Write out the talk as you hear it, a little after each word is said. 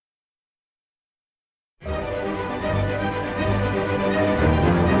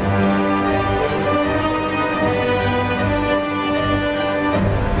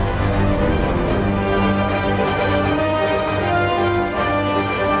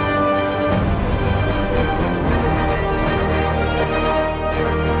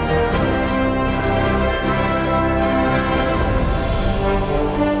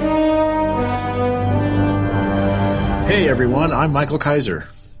Hey everyone, I'm Michael Kaiser.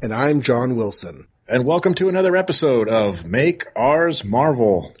 And I'm John Wilson. And welcome to another episode of Make Ours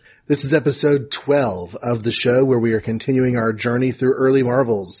Marvel. This is episode 12 of the show where we are continuing our journey through early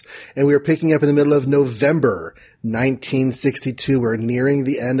Marvels. And we are picking up in the middle of November 1962. We're nearing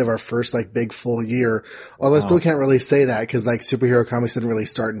the end of our first big full year. Although I still can't really say that because superhero comics didn't really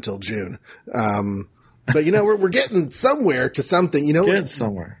start until June. But we're getting somewhere to something. Getting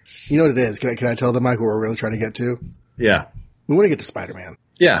somewhere. You know what it is? Can I tell them, Mike, what we're really trying to get to? Yeah. We want to get to Spider-Man.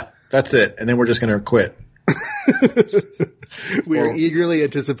 Yeah, that's it. And then we're just going to quit. We are eagerly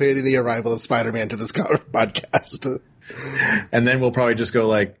anticipating the arrival of Spider-Man to this podcast. And then we'll probably just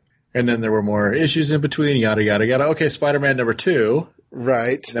go and then there were more issues in between, yada, yada, yada. Okay, Spider-Man number 2.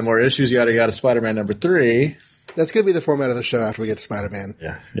 Right. And then more issues, yada, yada, Spider-Man number 3. That's going to be the format of the show after we get to Spider-Man.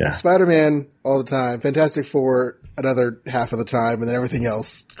 Yeah. Spider-Man all the time. Fantastic Four another half of the time, and then everything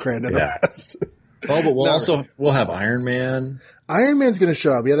else crammed in the rest. Oh, but we'll have Iron Man. Iron Man's going to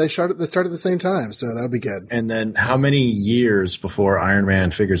show up. Yeah, they start at the same time, so that'll be good. And then how many years before Iron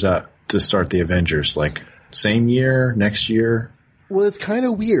Man figures out to start the Avengers? Same year, next year? Well, it's kind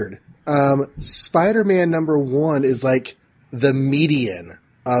of weird. Spider-Man number 1 is the median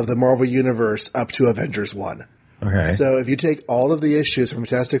of the Marvel Universe up to Avengers 1. Okay. So if you take all of the issues from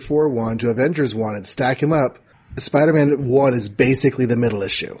Fantastic Four 1 to Avengers 1 and stack them up, Spider-Man 1 is basically the middle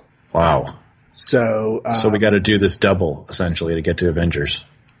issue. Wow. So we got to do this double, essentially, to get to Avengers.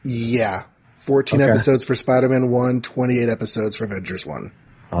 Yeah. 14 episodes for Spider-Man 1, 28 episodes for Avengers 1.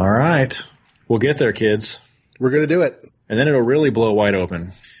 All right. We'll get there, kids. We're going to do it. And then it'll really blow wide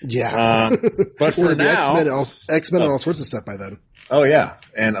open. Yeah. But for now... X-Men and all sorts of stuff by then. Oh, yeah.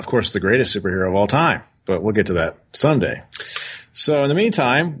 And, of course, the greatest superhero of all time. But we'll get to that someday. So, in the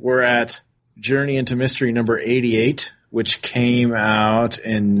meantime, we're at Journey into Mystery number 88, which came out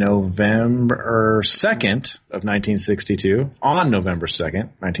in November 2nd of 1962, on November 2nd,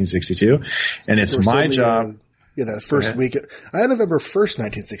 1962. And it's my job. The first week. I had November 1st,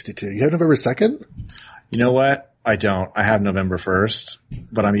 1962. You have November 2nd? You know what? I don't. I have November 1st,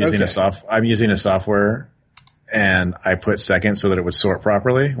 but I'm using I'm using a software, and I put 2nd so that it would sort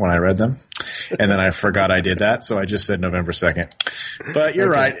properly when I read them. And then I forgot I did that, so I just said November 2nd. But you're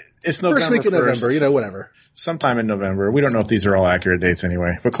right. It's November 1st. First week in November, whatever. Sometime in November. We don't know if these are all accurate dates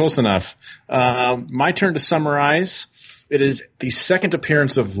anyway, but close enough. My turn to summarize. It is the second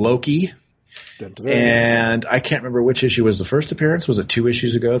appearance of Loki. And I can't remember which issue was the first appearance. Was it 2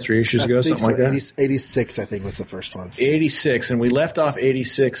 issues ago, 3 issues ago, something like that? 86, I think, was the first one. 86. And we left off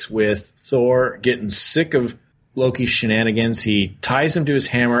 86 with Thor getting sick of Loki's shenanigans. He ties him to his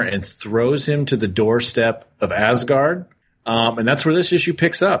hammer and throws him to the doorstep of Asgard. And that's where this issue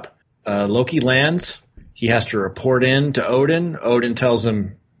picks up. Loki lands. He has to report in to Odin. Odin tells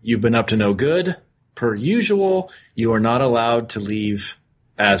him, "You've been up to no good. Per usual, you are not allowed to leave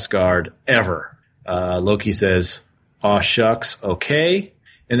Asgard ever." Loki says, "Aw shucks, okay."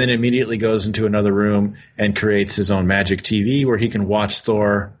 And then immediately goes into another room and creates his own magic TV where he can watch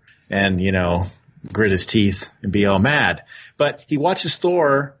Thor and, grit his teeth and be all mad. But he watches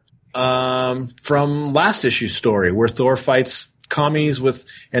Thor from last issue's story where Thor fights commies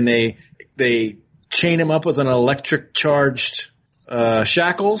and they chain him up with an electric charged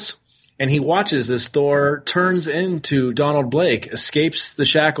shackles. And he watches as Thor turns into Donald Blake, escapes the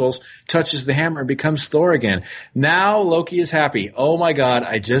shackles, touches the hammer, and becomes Thor again. Now Loki is happy. Oh my God,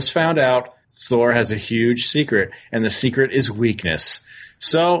 I just found out Thor has a huge secret, and the secret is weakness.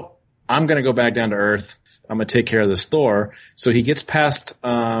 So I'm going to go back down to Earth. I'm going to take care of this Thor. So he gets past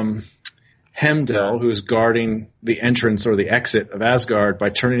Heimdall, who's guarding the entrance or the exit of Asgard, by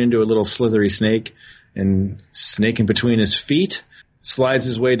turning into a little slithery snake and snaking between his feet. Slides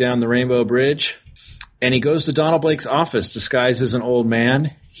his way down the Rainbow Bridge, and he goes to Donald Blake's office disguised as an old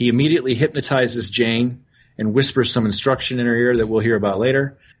man. He immediately hypnotizes Jane and whispers some instruction in her ear that we'll hear about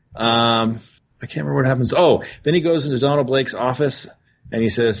later. I can't remember what happens. Oh, then he goes into Donald Blake's office, and he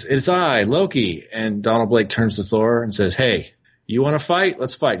says, "It's I, Loki." And Donald Blake turns to Thor and says, "Hey, you want to fight?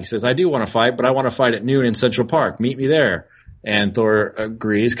 Let's fight." He says, "I do want to fight, but I want to fight at noon in Central Park. Meet me there." And Thor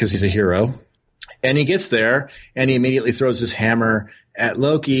agrees because he's a hero. And he gets there, and he immediately throws his hammer at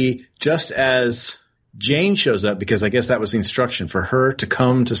Loki just as Jane shows up, because I guess that was the instruction for her to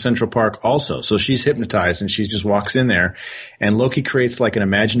come to Central Park also. So she's hypnotized, and she just walks in there. And Loki creates an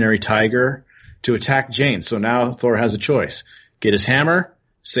imaginary tiger to attack Jane. So now Thor has a choice. Get his hammer,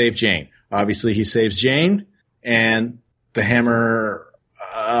 save Jane. Obviously, he saves Jane, and the hammer,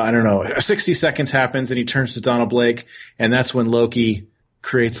 60 seconds happens, and he turns to Donald Blake, and that's when Loki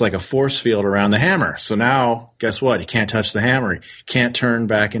creates a force field around the hammer. So now, guess what? He can't touch the hammer. He can't turn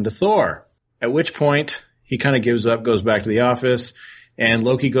back into Thor. At which point, he kind of gives up, goes back to the office, and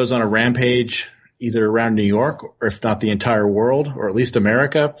Loki goes on a rampage either around New York or if not the entire world, or at least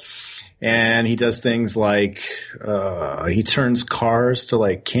America. And he does things like he turns cars to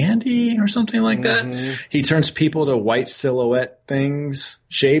like candy or something like that. He turns people to white silhouette things,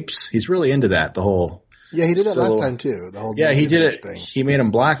 shapes. He's really into that, the whole Yeah, he did that last time too. The whole he did it. thing. He made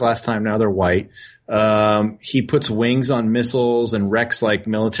them black last time. Now they're white. He puts wings on missiles and wrecks like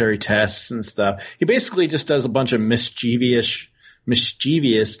military tests and stuff. He basically just does a bunch of mischievous,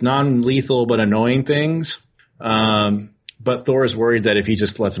 non-lethal but annoying things. But Thor is worried that if he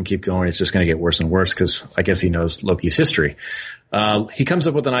just lets him keep going, it's just going to get worse and worse because I guess he knows Loki's history. He comes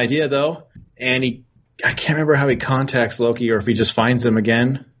up with an idea though, and I can't remember how he contacts Loki or if he just finds him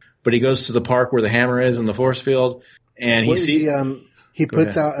again. But he goes to the park where the hammer is in the force field, and he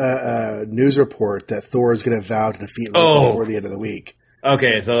puts out a news report that Thor is going to vow to defeat Loki before the end of the week.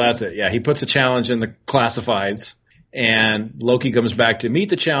 Okay, so that's it. Yeah, he puts a challenge in the classifieds, and Loki comes back to meet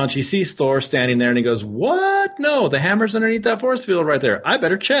the challenge. He sees Thor standing there, and he goes, "What? No, the hammer's underneath that force field right there. I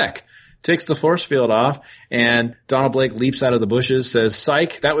better check." Takes the force field off, and Donald Blake leaps out of the bushes, says,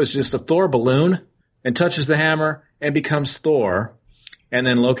 "Psych, that was just a Thor balloon," and touches the hammer and becomes Thor. And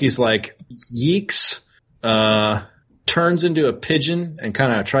then Loki's like, "Yeeks," turns into a pigeon and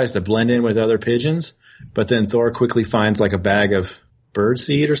kind of tries to blend in with other pigeons. But then Thor quickly finds like a bag of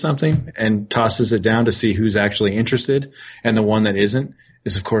birdseed or something and tosses it down to see who's actually interested. And the one that isn't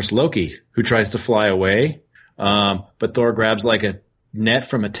is, of course, Loki, who tries to fly away. But Thor grabs like a net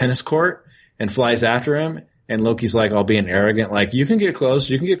from a tennis court and flies after him. And Loki's like, all being arrogant, like, you can get close.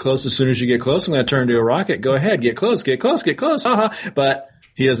 You can get close. As soon as you get close, I'm going to turn into a rocket. Go ahead. Get close. Get close. Get close. Haha. But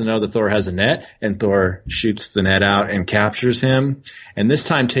he doesn't know that Thor has a net, and Thor shoots the net out and captures him. And this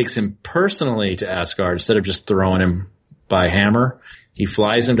time takes him personally to Asgard instead of just throwing him by hammer. He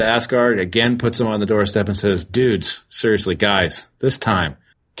flies him to Asgard, again puts him on the doorstep and says, "Dudes, seriously, guys, this time,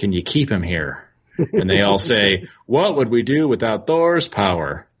 can you keep him here?" And they all say, "What would we do without Thor's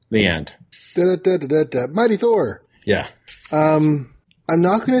power?" The end. Mighty Thor. Yeah. I'm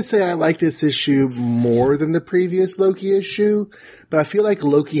not going to say I like this issue more than the previous Loki issue, but I feel like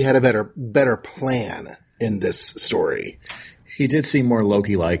Loki had a better plan in this story. He did seem more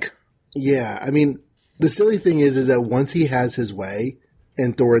Loki-like. Yeah, I mean, the silly thing is that once he has his way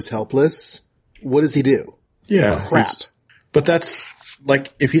and Thor is helpless, what does he do? Yeah. Crap. But that's, like,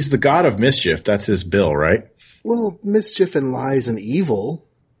 if he's the god of mischief, that's his bill, right? Well, mischief and lies and evil.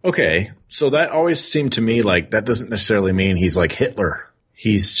 Okay, so that always seemed to me like that doesn't necessarily mean he's like Hitler.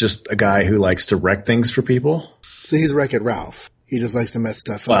 He's just a guy who likes to wreck things for people. So he's Wreck-It Ralph. He just likes to mess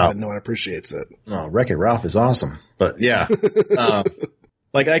stuff up and no one appreciates it. Oh, Wreck-It Ralph is awesome. But yeah,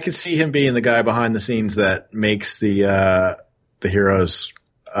 like I could see him being the guy behind the scenes that makes the hero's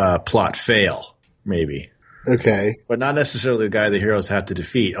plot fail, maybe. Okay. But not necessarily the guy the heroes have to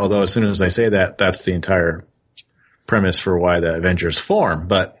defeat. Although as soon as I say that, that's the entire premise for why the Avengers form.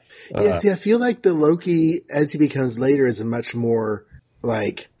 But yeah, see, I feel like the Loki, as he becomes later, is a much more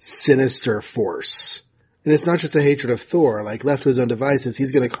like sinister force. And it's not just a hatred of Thor. Like, left to his own devices,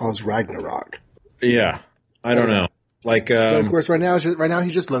 he's going to cause Ragnarok. Yeah, I don't know. Like, but of course, right now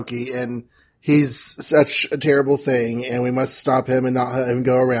he's just Loki, and he's such a terrible thing, and we must stop him and not let him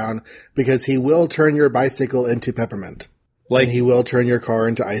go around because he will turn your bicycle into peppermint, and he will turn your car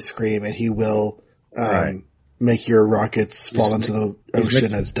into ice cream, and he will make your rockets fall into the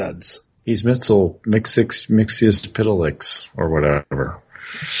ocean as duds. He's Mixius Pitilix or whatever.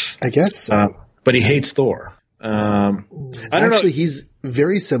 I guess so. But he hates Thor. Actually, he's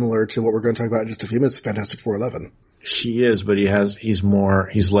very similar to what we're going to talk about in just a few minutes, Fantastic Four 11. He is, but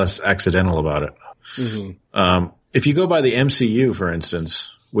he's less accidental about it. Mm-hmm. If you go by the MCU, for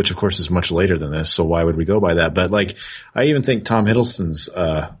instance, which of course is much later than this, so why would we go by that? But like, I even think Tom Hiddleston's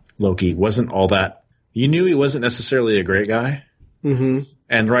Loki wasn't all that. You knew he wasn't necessarily a great guy. Mm-hmm.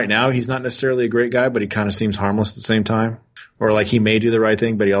 And right now, he's not necessarily a great guy, but he kind of seems harmless at the same time. Or like he may do the right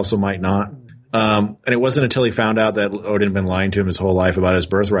thing, but he also might not. And it wasn't until he found out that Odin had been lying to him his whole life about his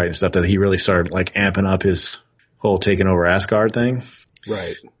birthright and stuff that he really started like amping up his whole taking over Asgard thing.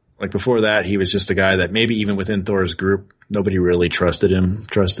 Right. Like before that, he was just a guy that maybe even within Thor's group, nobody really trusted him.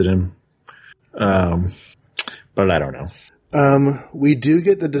 But I don't know. We do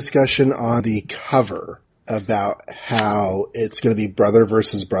get the discussion on the cover about how it's going to be brother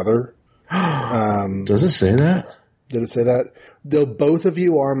versus brother. Does it say that? Did it say that? Though both of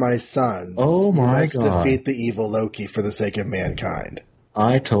you are my sons. Oh my God. Let's defeat the evil Loki for the sake of mankind.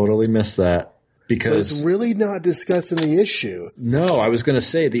 I totally missed that. Because but it's really not discussing the issue. No, I was going to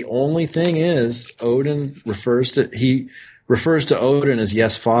say the only thing is Odin refers to Odin as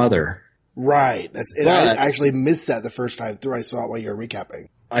yes father. Right. And I actually missed that the first time through. I saw it while you were recapping.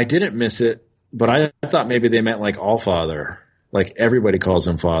 I didn't miss it, but I thought maybe they meant like all father. Like everybody calls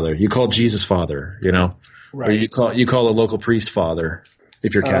him father. You call Jesus father, you know? Right. Or you call a local priest father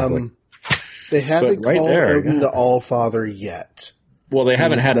if you're Catholic. They haven't called Odin the all father yet. Well, they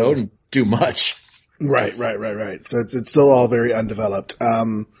haven't had Odin do much. Right. So it's still all very undeveloped.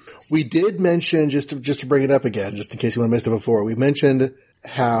 We did mention, just to bring it up again, just in case you missed it before, we mentioned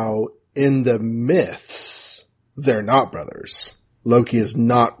how in the myths, they're not brothers. Loki is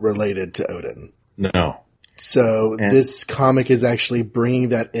not related to Odin. No. So this comic is actually bringing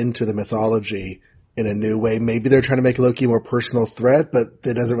that into the mythology in a new way. Maybe they're trying to make Loki a more personal threat, but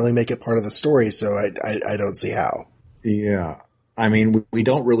that doesn't really make it part of the story, so I don't see how. Yeah. I mean, we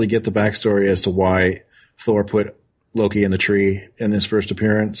don't really get the backstory as to why Thor put Loki in the tree in his first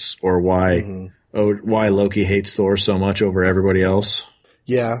appearance, or why Loki hates Thor so much over everybody else.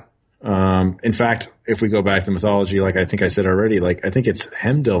 Yeah. In fact, if we go back to mythology, like I think I said already, like I think it's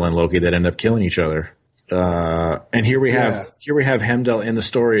Heimdall and Loki that end up killing each other. And here we have Heimdall in the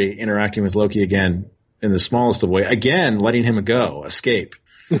story interacting with Loki again in the smallest of ways, again letting him escape.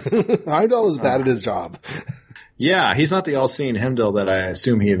 Heimdall is bad at his job. Yeah, he's not the all-seeing Heimdall that I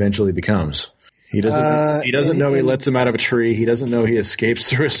assume he eventually becomes. He doesn't know he lets him out of a tree. He doesn't know he escapes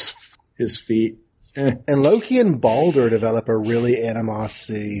through his feet. And Loki and Balder develop a really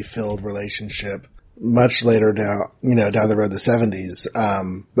animosity-filled relationship much later down the road, the 70s.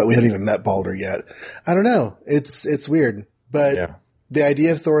 But we haven't even met Balder yet. I don't know. It's weird. But the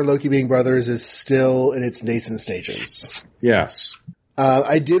idea of Thor and Loki being brothers is still in its nascent stages. Yes.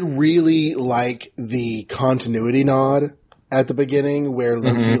 I did really like the continuity nod at the beginning where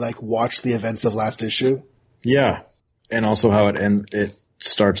Loki watched the events of last issue. Yeah. And also how it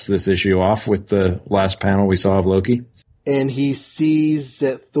starts this issue off with the last panel we saw of Loki. And he sees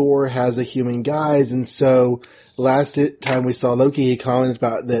that Thor has a human guise, and so last time we saw Loki, he commented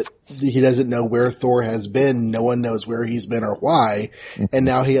about that he doesn't know where Thor has been. No one knows where he's been or why. And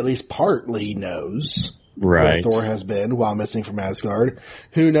now he at least partly knows where Thor has been while missing from Asgard.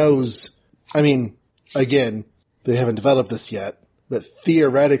 Who knows? I mean, again, they haven't developed this yet, but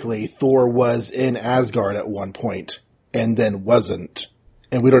theoretically Thor was in Asgard at one point and then wasn't.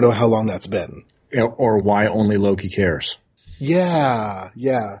 And we don't know how long that's been. Or why only Loki cares. Yeah.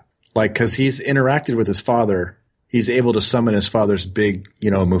 Like, cause he's interacted with his father. He's able to summon his father's big,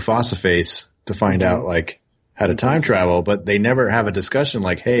 Mufasa face to find out, like, how to time travel, but they never have a discussion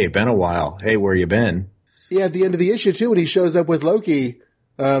like, hey, been a while. Hey, where you been? Yeah, at the end of the issue, too, when he shows up with Loki,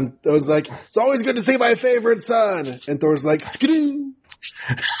 I was like, it's always good to see my favorite son. And Thor's like, skidoo.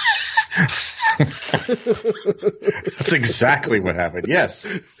 That's exactly what happened. Yes.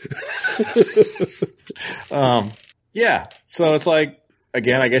 Yeah. So it's like,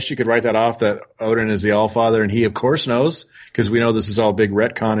 again, I guess you could write that off that Odin is the Allfather, and he of course knows, because we know this is all big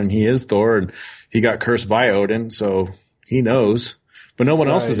retcon and he is Thor and he got cursed by Odin, so he knows. But no one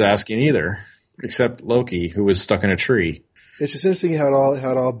else is asking either, except Loki, who was stuck in a tree. It's just interesting how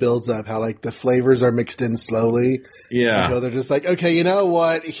it all builds up, how like the flavors are mixed in slowly. Yeah. Until they're just like, okay, you know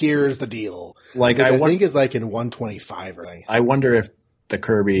what? Here's the deal. Like I think it's like in 125 or something. I wonder if the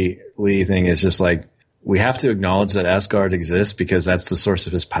Kirby Lee thing is just like, we have to acknowledge that Asgard exists because that's the source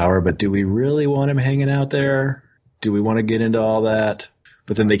of his power, but do we really want him hanging out there? Do we want to get into all that?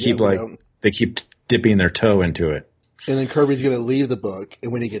 But then they keep dipping their toe into it. And then Kirby's going to leave the book,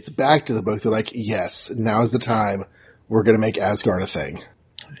 and when he gets back to the book, they're like, yes, now's the time. We're going to make Asgard a thing.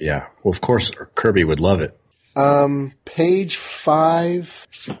 Yeah. Well, of course, Kirby would love it. Page 5,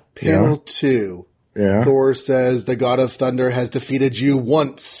 panel 2. Yeah. Thor says, the God of Thunder has defeated you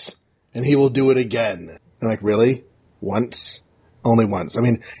once, and he will do it again. I'm like, really? Once? Only once. I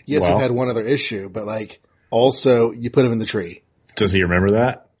mean, yes, we've had one other issue, but like, also, you put him in the tree. Does he remember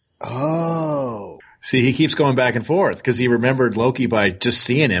that? Oh. See, he keeps going back and forth because he remembered Loki by just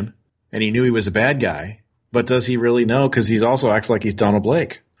seeing him, and he knew he was a bad guy. But does he really know? Because he also acts like he's Donald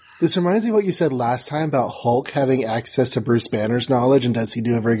Blake. This reminds me of what you said last time about Hulk having access to Bruce Banner's knowledge, and does he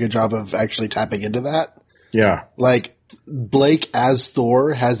do a very good job of actually tapping into that? Yeah. Like, Blake as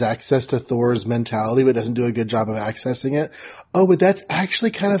Thor has access to Thor's mentality, but doesn't do a good job of accessing it. Oh, but that's actually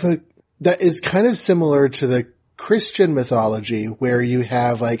that is kind of similar to the Christian mythology where you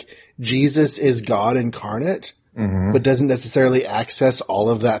have like Jesus is God incarnate, but doesn't necessarily access all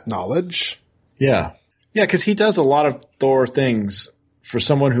of that knowledge. Yeah. Yeah, because he does a lot of Thor things for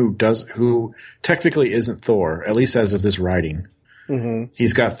someone who technically isn't Thor, at least as of this writing. Mm-hmm.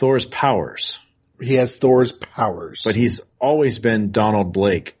 He's got Thor's powers. He has Thor's powers. But he's always been Donald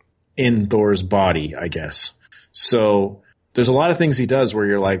Blake in Thor's body, I guess. So there's a lot of things he does where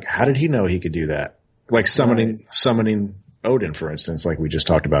you're like, how did he know he could do that? Like summoning Odin, for instance, like we just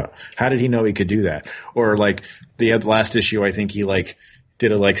talked about. How did he know he could do that? Or like the last issue, I think he like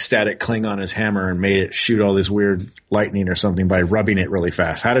did a like static cling on his hammer and made it shoot all this weird lightning or something by rubbing it really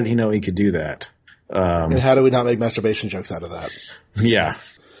fast. How did he know he could do that? And how do we not make masturbation jokes out of that? Yeah,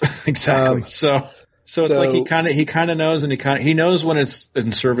 exactly. So it's like he kind of knows, and he knows when it's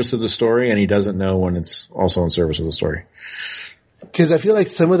in service of the story, and he doesn't know when it's also in service of the story. Because I feel like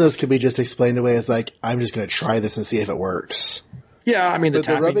some of those could be just explained away as like, I'm just going to try this and see if it works. Yeah, I mean, the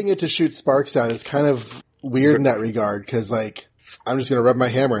rubbing it to shoot sparks out is kind of weird in that regard. Because like, I'm just going to rub my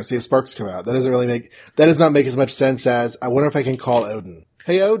hammer and see if sparks come out. That does not make as much sense as, I wonder if I can call Odin.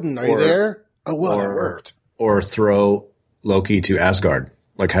 Hey, Odin, are you there? Oh, well, it worked. Or throw Loki to Asgard.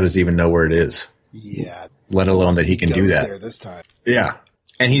 Like, how does he even know where it is? Yeah. Let alone that he can do that. There this time. Yeah.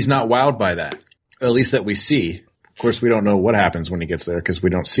 And he's not wowed by that. At least that we see. Of course, we don't know what happens when he gets there because we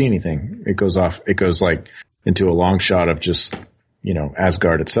don't see anything. It goes like into a long shot of just,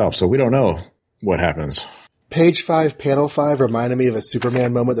 Asgard itself. So we don't know what happens. Page 5, panel 5 reminded me of a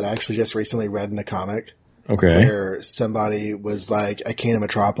Superman moment that I actually just recently read in a comic. Okay. Where somebody was like, I came to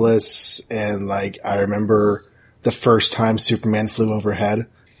Metropolis, and like, I remember the first time Superman flew overhead.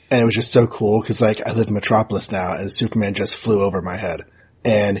 And it was just so cool because like, I live in Metropolis now, and Superman just flew over my head.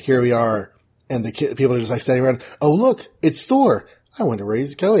 And here we are. And the people are just like standing around. Oh, look, it's Thor. I wonder where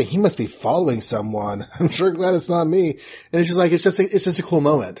he's going. He must be following someone. I'm sure glad it's not me. And it's just like, it's just a cool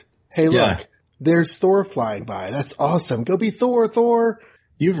moment. Hey, look, there's Thor flying by. That's awesome. Go be Thor.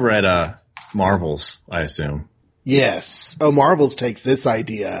 You've read, Marvels, I assume. Yes. Oh, Marvels takes this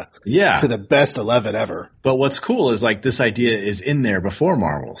idea to the best 11 ever. But what's cool is like this idea is in there before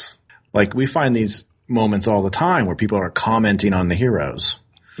Marvels. Like we find these moments all the time where people are commenting on the heroes.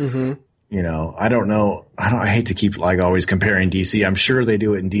 Mm-hmm. I don't know. I hate to keep like always comparing DC. I'm sure they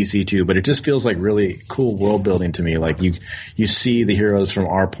do it in DC too, but it just feels like really cool world building to me. Like you see the heroes from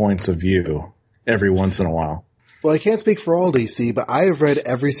our points of view every once in a while. Well, I can't speak for all DC, but I have read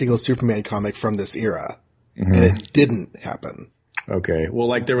every single Superman comic from this era, and it didn't happen. Okay. Well,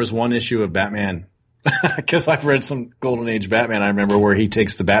 like there was one issue of Batman, because I've read some Golden Age Batman, I remember, where he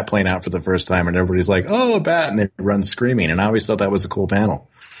takes the bat plane out for the first time, and everybody's like, oh, a bat, and they run screaming, and I always thought that was a cool panel.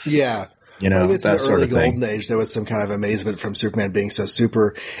 Yeah. Well, I guess that in the early Golden Age, there was some kind of amazement from Superman being so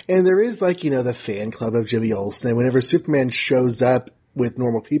super. And there is like, the fan club of Jimmy Olsen, and whenever Superman shows up with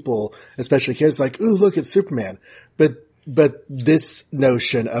normal people, especially kids, like, ooh, look, it's Superman. But this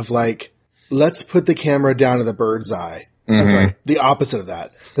notion of like, let's put the camera down to the bird's eye. Mm-hmm. I'm sorry, the opposite of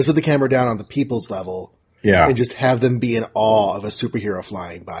that. Let's put the camera down on the people's level. Yeah. And just have them be in awe of a superhero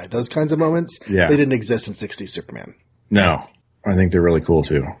flying by. Those kinds of moments, they didn't exist in 60s Superman. No. I think they're really cool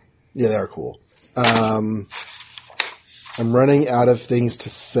too. Yeah, they are cool. I'm running out of things to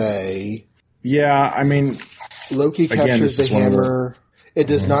say. Yeah, I mean, Loki captures the hammer. It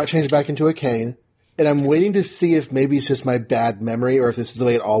does not change back into a cane. And I'm waiting to see if maybe it's just my bad memory or if this is the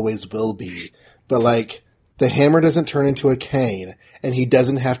way it always will be. But like, the hammer doesn't turn into a cane, and he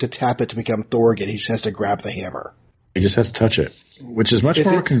doesn't have to tap it to become Thor again. He just has to grab the hammer. He just has to touch it, which is much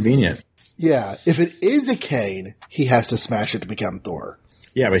more convenient. Yeah, if it is a cane, he has to smash it to become Thor.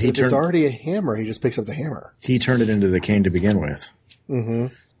 Yeah, but if it's already a hammer, he just picks up the hammer. He turned it into the cane to begin with. Mm-hmm.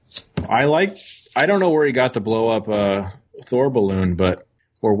 I don't know where he got the blow up Thor balloon,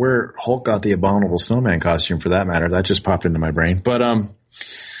 or where Hulk got the abominable snowman costume for that matter. That just popped into my brain. But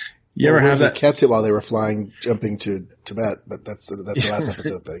you ever have that? They kept it while they were jumping to Tibet, but that's the last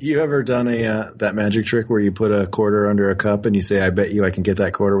episode thing. You ever done that magic trick where you put a quarter under a cup and you say, I bet you I can get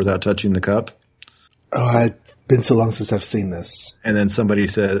that quarter without touching the cup? Oh, it's been so long since I've seen this. And then somebody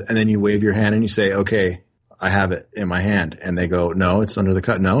says, and then you wave your hand and you say, okay, I have it in my hand. And they go, no, it's under the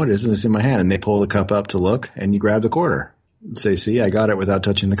cup. No, it isn't. It's in my hand. And they pull the cup up to look, and you grab the quarter. And say, see, I got it without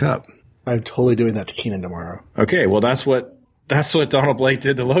touching the cup. I'm totally doing that to Keenan tomorrow. Okay, well, that's what Donald Blake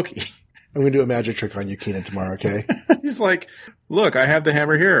did to Loki. I'm going to do a magic trick on you, Keenan, tomorrow, okay? He's like, look, I have the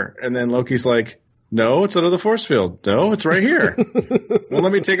hammer here. And then Loki's like, no, it's under the force field. No, it's right here. Well,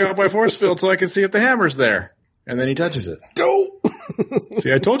 let me take out my force field so I can see if the hammer's there. And then he touches it. Don't!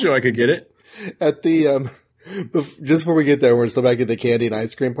 See, I told you I could get it. At the, just before we get there, we're still back at the candy and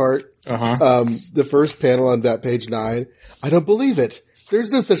ice cream part. The first panel on that page 9, I don't believe it.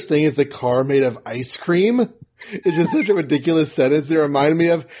 There's no such thing as a car made of ice cream. It's just such a ridiculous sentence that reminded me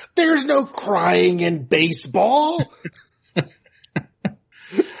of, there's no crying in baseball.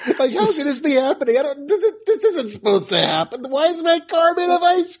 Like, how could this be happening? This isn't supposed to happen. Why is my car made of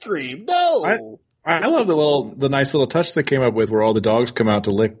ice cream? No. I love the nice little touch they came up with where all the dogs come out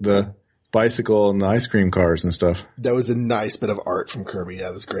to lick the bicycle and the ice cream cars and stuff. That was a nice bit of art from Kirby.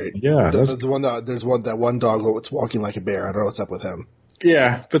 Yeah, that's great. Yeah. There's that one dog that's walking like a bear. I don't know what's up with him.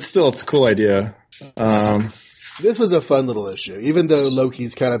 Yeah, but still, it's a cool idea. This was a fun little issue. Even though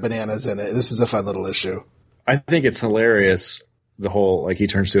Loki's kind of bananas in it, this is a fun little issue. I think it's hilarious, the whole, like, he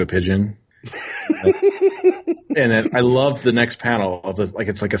turns to a pigeon. And then I love the next panel of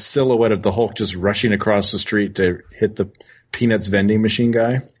it's like a silhouette of the Hulk just rushing across the street to hit the Peanuts vending machine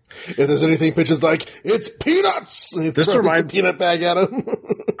guy. If there's anything, Pitch like, it's Peanuts! And he throws the peanut bag at him.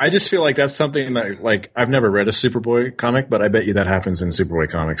 I just feel like that's something that, like, I've never read a Superboy comic, but I bet you that happens in Superboy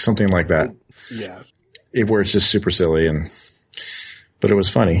comics. Something like that. Yeah. Where it's just super silly, but it was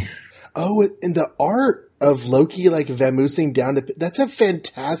funny. Oh, and the art of Loki, like, vamoosing down to, that's a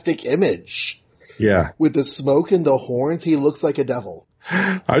fantastic image. Yeah. With the smoke and the horns, he looks like a devil.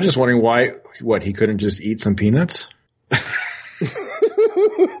 I was just wondering he couldn't just eat some peanuts?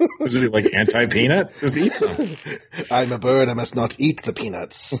 Was it like anti-peanut? Just eat some. I'm a bird, I must not eat the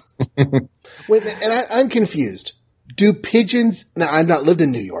peanuts. Wait, and I'm confused. Do pigeons, now I've not lived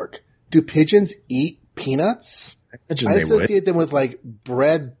in New York, do pigeons eat peanuts? I associate them with like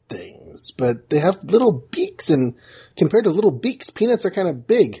bread things, but they have little beaks, and compared to little beaks, peanuts are kind of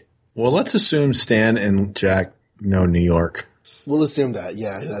big. Well, let's assume Stan and Jack know New York. We'll assume that,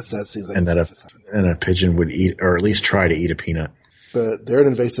 yeah, that seems like and a pigeon would eat, or at least try to eat a peanut. But they're an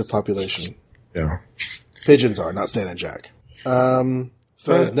invasive population. Yeah. Pigeons are, not Stan and Jack.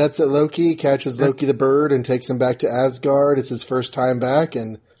 Throws nets at Loki, catches Loki the bird, and takes him back to Asgard. It's his first time back,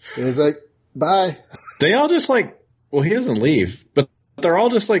 and he's like, bye. They all just he doesn't leave, but they're all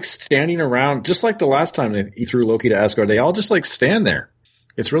just like standing around, just like the last time he threw Loki to Asgard. They all just like stand there.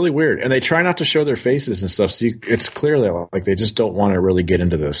 It's really weird. And they try not to show their faces and stuff, so it's clearly like they just don't want to really get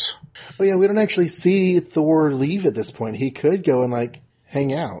into this. Oh yeah, we don't actually see Thor leave at this point. He could go and like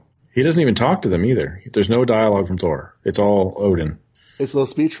hang out. He doesn't even talk to them either. There's no dialogue from Thor. It's all Odin. It's a little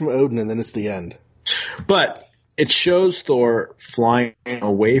speech from Odin, and then it's the end. But it shows Thor flying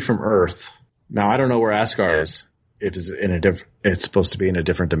away from Earth. Now, I don't know where Asgard is. If it's supposed to be in a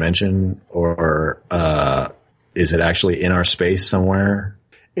different dimension, or is it actually in our space somewhere?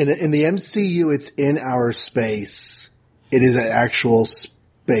 In the MCU, it's in our space. It is an actual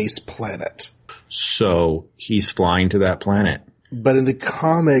space planet. So he's flying to that planet. But in the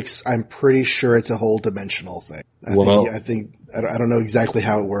comics, I'm pretty sure it's a whole dimensional thing. I don't know exactly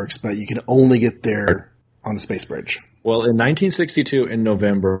how it works, but you can only get there on the space bridge. Well, in 1962, in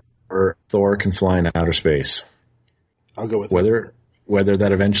November, Thor can fly in outer space. I'll go with whether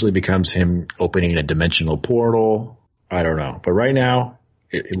that eventually becomes him opening a dimensional portal, I don't know. But right now,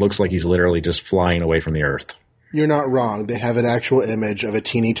 it looks like he's literally just flying away from the Earth. You're not wrong. They have an actual image of a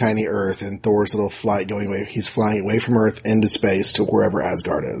teeny tiny Earth and Thor's little flight going away. He's flying away from Earth into space to wherever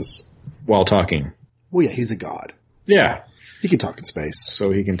Asgard is. While talking. Well, yeah, he's a god. Yeah. He can talk in space.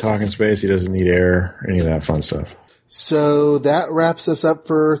 So he can talk in space. He doesn't need air, any of that fun stuff. So that wraps us up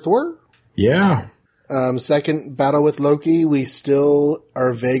for Thor? Yeah. Second battle with Loki, we still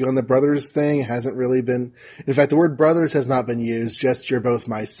are vague on the brothers thing. Hasn't really been. In fact, the word brothers has not been used. Just you're both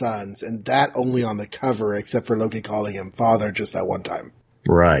my sons, and that only on the cover, except for Loki calling him father just that one time.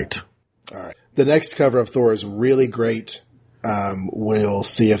 Right. All right. The next cover of Thor is really great. We'll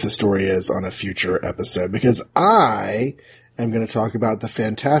see if the story is on a future episode, because I am going to talk about the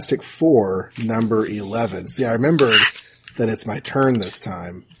Fantastic Four number 11. See, I remembered that it's my turn this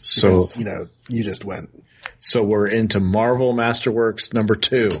time. Because, you just went. So we're into Marvel Masterworks number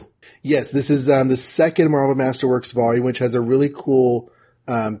 2. Yes, this is the second Marvel Masterworks volume, which has a really cool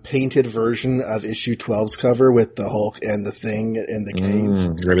painted version of issue 12's cover with the Hulk and the Thing in the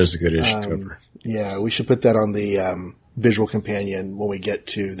cave. That is a good issue cover. Yeah, we should put that on the visual companion when we get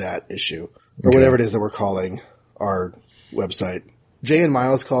to that issue. Or whatever it is that we're calling our website. Jay and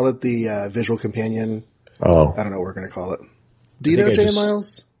Miles called it the visual companion. Oh. I don't know what we're going to call it. Do you know Jay and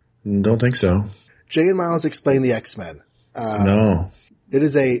Miles? Don't think so. Jay and Miles Explain the X-Men. No. It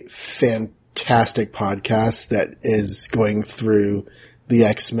is a fantastic podcast that is going through the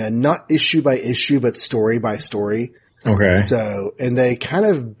X-Men, not issue by issue, but story by story. Okay. So, and they kind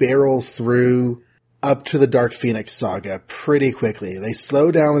of barrel through up to the Dark Phoenix saga pretty quickly. They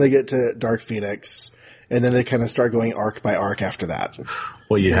slow down when they get to Dark Phoenix, and then they kind of start going arc by arc after that.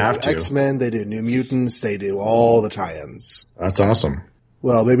 Well, you have to. X-Men, they do New Mutants, they do all the tie-ins. That's awesome.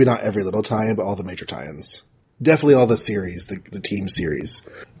 Well, maybe not every little tie-in, but all the major tie-ins. Definitely all the series, the team series.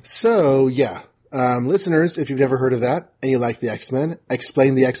 So, yeah. Listeners, if you've never heard of that and you like the X-Men,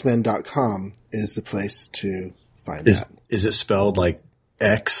 explainthexmen.com is the place to find that. Is it spelled like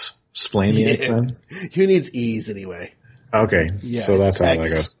X? Explain the X-Men? Who needs E's anyway? Okay, Yeah, so that's how that X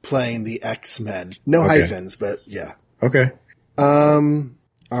goes. playing the X-Men. No Okay. hyphens, but yeah. Okay. All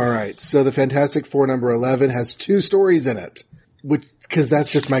right. So the Fantastic Four number 11 has 2 stories in it, because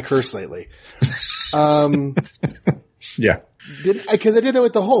that's just my curse lately. Yeah. Because I did that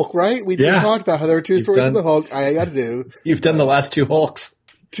with the Hulk, right? We talked about how there were 2 stories in the Hulk. I got to do. You've done the last 2 Hulks.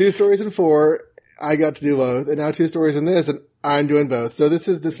 2 stories in 4. I got to do both, and now 2 stories in this, and I'm doing both. So this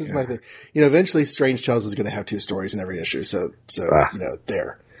is my thing. Eventually Strange Tales is going to have 2 stories in every issue. So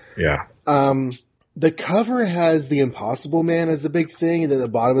there. Yeah. The cover has the Impossible Man as the big thing, and then the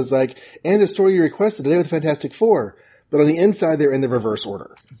bottom is like, and the story you requested today with the Fantastic Four. But on the inside, they're in the reverse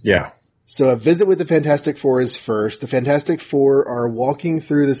order. Yeah. So a visit with the Fantastic Four is first. The Fantastic Four are walking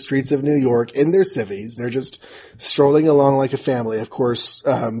through the streets of New York in their civvies. They're just strolling along like a family. Of course,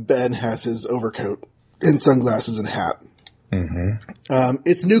 Ben has his overcoat and sunglasses and hat. Mm-hmm.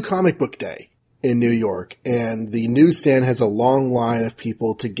 It's New Comic Book Day in New York, and the newsstand has a long line of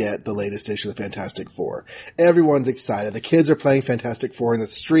people to get the latest issue of the Fantastic Four. Everyone's excited. The kids are playing Fantastic Four in the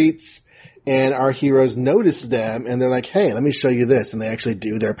streets, and our heroes notice them, and they're like, hey, let me show you this. And they actually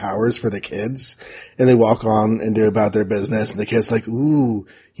do their powers for the kids, and they walk on and do about their business, and the kids like, ooh,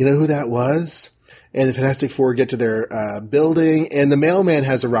 you know who that was? And the Fantastic Four get to their building, and the mailman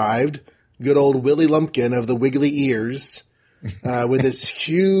has arrived, good old Willie Lumpkin of the Wiggly Ears, with this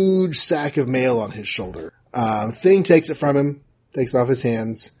huge sack of mail on his shoulder. Thing takes it from him, takes it off his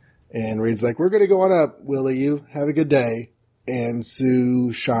hands, and Reed's like, we're going to go on up, Willie, you have a good day. And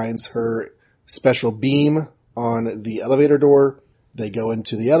Sue shines her special beam on the elevator door. They go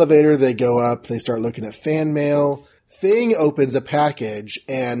into the elevator, they go up, they start looking at fan mail. Thing opens a package,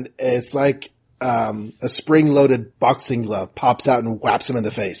 and it's like a spring-loaded boxing glove pops out and whaps him in the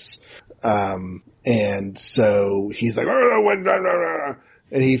face. And so he's like,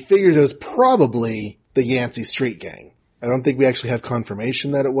 and he figures it was probably the Yancey Street Gang. I don't think we actually have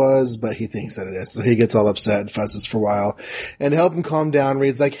confirmation that it was, but he thinks that it is. So he gets all upset and fusses for a while. And to help him calm down,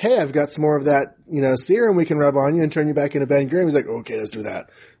 Reed's like, hey, I've got some more of that, serum we can rub on you and turn you back into Ben Grimm. He's like, okay, let's do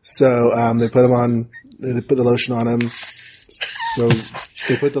that. So, they put the lotion on him. So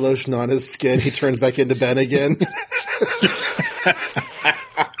they put the lotion on his skin. He turns back into Ben again.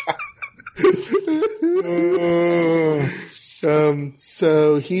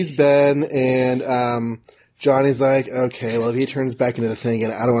 So he's Ben, and Johnny's like, okay, well, if he turns back into the thing,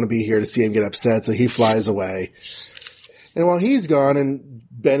 and I don't want to be here to see him get upset, so he flies away. And while he's gone, and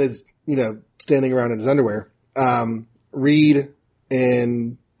Ben is, standing around in his underwear, Reed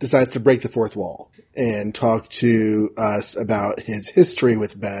decides to break the fourth wall and talk to us about his history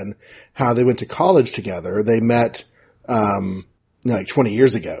with Ben, how they went to college together. They met, like 20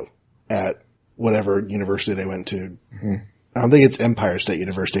 years ago at whatever university they went to. Mm-hmm. I don't think it's Empire State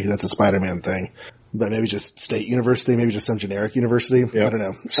University, because that's a Spider-Man thing. But maybe just State University, maybe just some generic university. Yep. I don't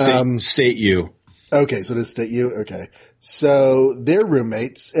know. State U. Okay, so it is State U? Okay. So they're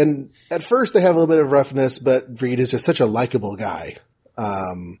roommates, and at first they have a little bit of roughness, but Reed is just such a likable guy.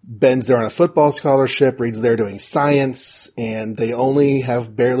 Ben's there on a football scholarship, Reed's there doing science, and they only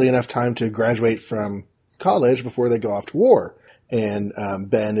have barely enough time to graduate from college before they go off to war. And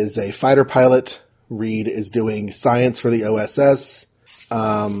Ben is a fighter pilot. Reed is doing science for the OSS.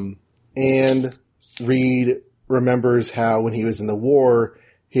 And Reed remembers how when he was in the war,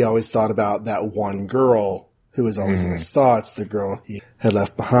 he always thought about that one girl who was always in his thoughts, the girl he had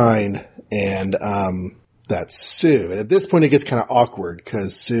left behind. And that's Sue. And at this point, it gets kind of awkward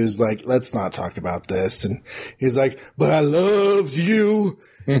because Sue's like, let's not talk about this. And he's like, but I loves you.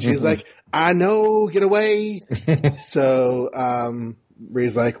 And she's like, I know, get away. So,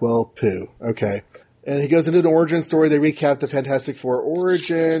 Reed's like, well, poo. Okay. And he goes into an origin story. They recap the Fantastic Four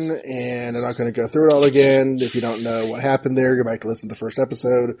origin, and I'm not going to go through it all again. If you don't know what happened there, go back to listen to the first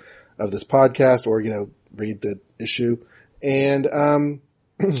episode of this podcast, or, read the issue. And, oh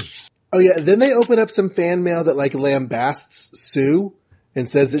yeah, then they open up some fan mail that lambasts Sue and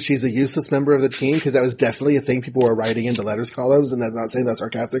says that she's a useless member of the team, because that was definitely a thing people were writing into letters columns, and that's not saying that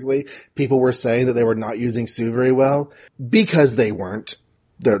sarcastically. People were saying that they were not using Sue very well, because they weren't.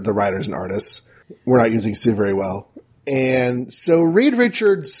 The writers and artists were not using Sue very well. And so Reed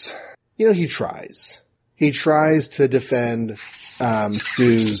Richards, he tries. He tries to defend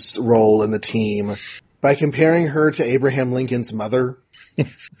Sue's role in the team by comparing her to Abraham Lincoln's mother,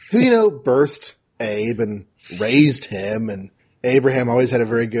 who, birthed Abe and raised him, and Abraham always had a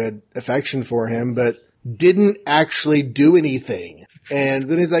very good affection for him, but didn't actually do anything. And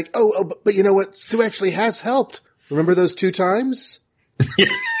then he's like, but you know what? Sue actually has helped. Remember those 2 times?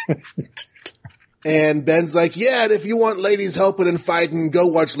 And Ben's like, yeah, and if you want ladies helping and fighting, go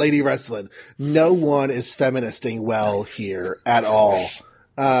watch lady wrestling. No one is feministing well here at all.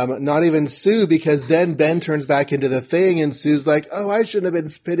 Not even Sue, because then Ben turns back into the Thing and Sue's like, oh, I shouldn't have been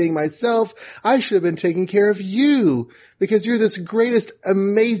spitting myself. I should have been taking care of you because you're this greatest,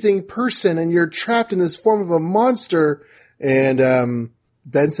 amazing person and you're trapped in this form of a monster. And,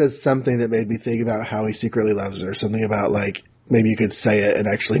 Ben says something that made me think about how he secretly loves her. Something about like, maybe you could say it and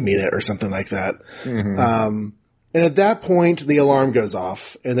actually mean it or something like that. Mm-hmm. And at that point, the alarm goes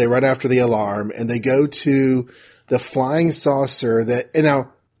off and they run after the alarm and they go to the flying saucer that, and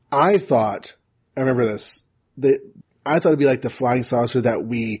now I remember this, I thought it'd be like the flying saucer that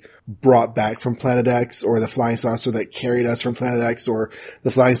we brought back from Planet X or the flying saucer that carried us from Planet X or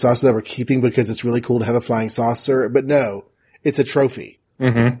the flying saucer that we're keeping because it's really cool to have a flying saucer. But no, it's a trophy.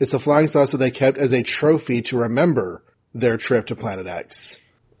 Mm-hmm. It's a flying saucer they kept as a trophy to remember their trip to Planet X.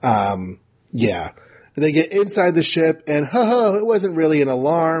 Yeah. And they get inside the ship and it wasn't really an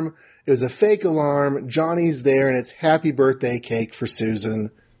alarm. It was a fake alarm. Johnny's there and it's happy birthday cake for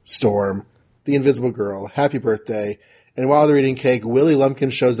Susan Storm, the invisible girl. Happy birthday. And while they're eating cake, Willie Lumpkin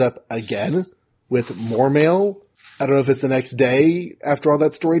shows up again with more mail. I don't know if it's the next day after all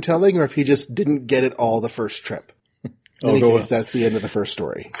that storytelling or if he just didn't get it all the first trip. In any case, that's the end of the first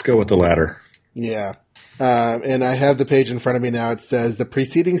story. Let's go with the latter. Yeah. And I have the page in front of me now. It says, the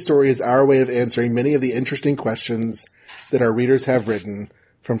preceding story is our way of answering many of the interesting questions that our readers have written.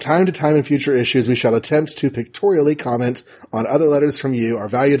 From time to time in future issues, we shall attempt to pictorially comment on other letters from you, our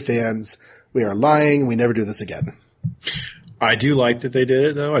valued fans. We are lying. We never do this again. I do like that they did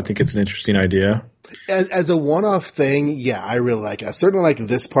it, though. I think it's an interesting idea. As a one-off thing, yeah, I really like it. I certainly like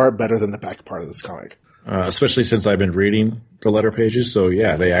this part better than the back part of this comic. Especially since I've been reading the letter pages. So,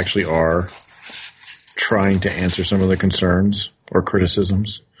 yeah, they actually are trying to answer some of the concerns or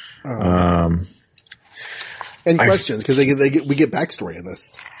criticisms. And questions, because we get backstory in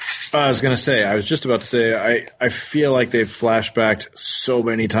this. I was just about to say, I feel like they've flashbacked so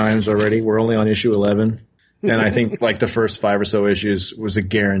many times already. We're only on issue 11. And I think like the first 5 or so issues was a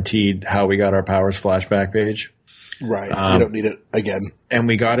guaranteed how we got our powers flashback page. Right. We don't need it again. And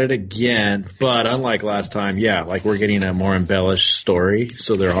we got it again, but unlike last time, yeah, like we're getting a more embellished story.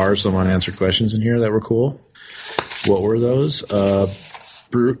 So there are some unanswered questions in here that were cool. What were those?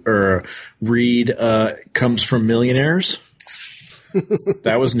 Reed comes from millionaires.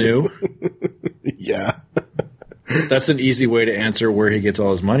 That was new. Yeah. That's an easy way to answer where he gets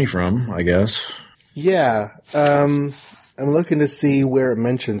all his money from, I guess. Yeah. I'm looking to see where it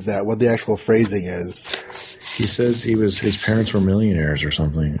mentions that, what the actual phrasing is. He says his parents were millionaires or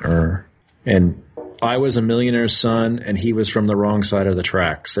something, and I was a millionaire's son and he was from the wrong side of the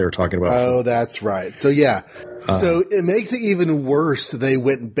tracks. They were talking about. Oh, that's right. So yeah. So it makes it even worse. They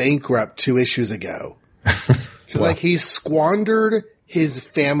went bankrupt 2 issues ago. Well, like he squandered his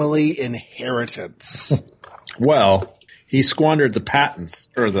family inheritance. Well, he squandered the patents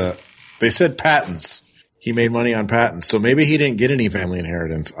they said patents. He made money on patents. So maybe he didn't get any family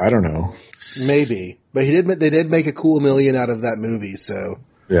inheritance. I don't know. Maybe. But they did make a cool million out of that movie, so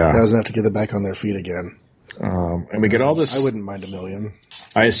yeah. That was enough to get them back on their feet again. And we get all this. I wouldn't mind $1 million.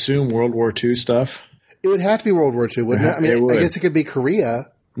 I assume World War II stuff. It would have to be World War II, wouldn't it? I mean, I guess it could be Korea.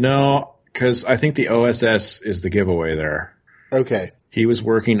 No, because I think the OSS is the giveaway there. Okay. He was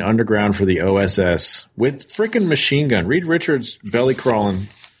working underground for the OSS with frickin' machine gun. Reed Richards belly crawling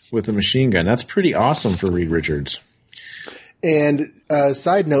with a machine gun. That's pretty awesome for Reed Richards. And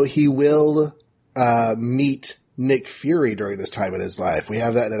side note, he will meet Nick Fury during this time in his life. We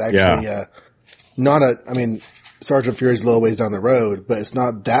have that, and it actually Sergeant Fury's a little ways down the road, but it's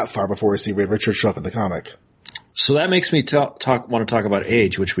not that far before we see Reed Richards show up in the comic. So that makes me want to talk about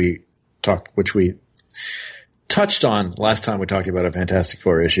age, which we touched on last time we talked about a Fantastic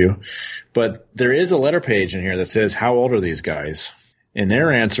Four issue. But there is a letter page in here that says, how old are these guys? And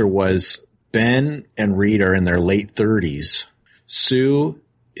their answer was Ben and Reed are in their late 30s. Sue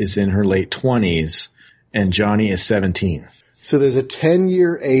is in her late 20s, and Johnny is 17. So there's a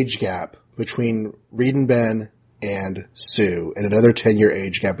 10-year age gap between Reed and Ben and Sue, and another 10-year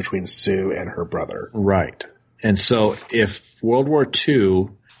age gap between Sue and her brother. Right. And so if World War II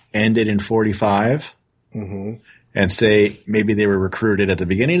ended in 45, and say maybe they were recruited at the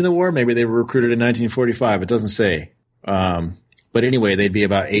beginning of the war, maybe they were recruited in 1945, it doesn't say. But anyway, they'd be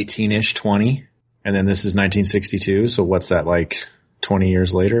about 18-ish, 20. And then this is 1962. So what's that, like 20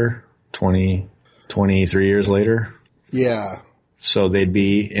 years later? 23 years later? Yeah. So they'd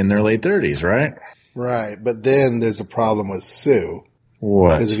be in their late 30s, right? Right. But then there's a problem with Sue.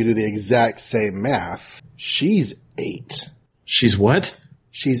 What? Because if you do the exact same math, she's 8. She's what?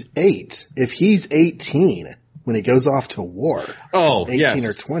 she's 8. If he's 18 when he goes off to war. Oh, 18 yes.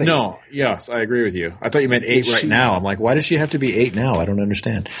 or 20. No, yes, I agree with you. I thought you meant 8 right now. I'm like, why does she have to be 8 now? I don't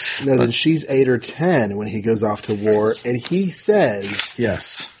understand. No, then she's 8 or 10 when he goes off to war. And he says,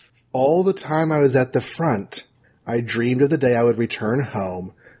 yes. All the time I was at the front, I dreamed of the day I would return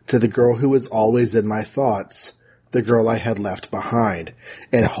home to the girl who was always in my thoughts, the girl I had left behind.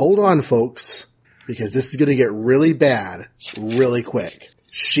 And hold on, folks, because this is going to get really bad really quick.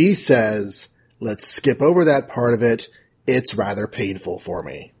 She says, let's skip over that part of it. It's rather painful for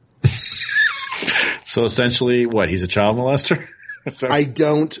me. So essentially, what? He's a child molester? I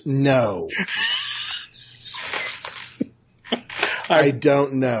don't know. I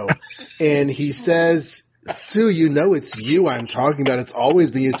don't know. And he says, Sue, you know it's you I'm talking about. It's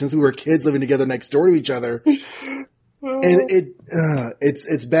always been you since we were kids living together next door to each other. And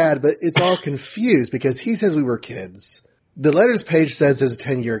it's bad, but it's all confused because he says we were kids. The letters page says there's a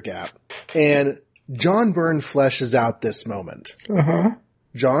 10-year gap. And John Byrne fleshes out this moment. Uh-huh.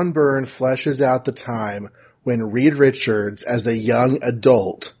 John Byrne fleshes out the time when Reed Richards, as a young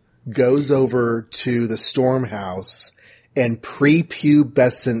adult, goes over to the Storm House and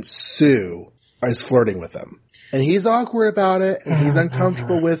prepubescent Sue is flirting with him. And he's awkward about it, and he's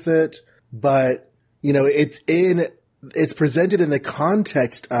uncomfortable with it, but, you know, it's presented in the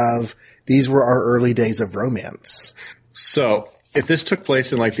context of these were our early days of romance. So, if this took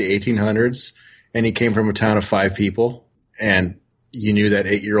place in like the 1800s, and he came from a town of 5 people, and you knew that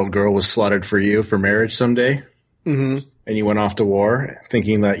 8-year-old girl was slotted for you for marriage someday, mm-hmm. and you went off to war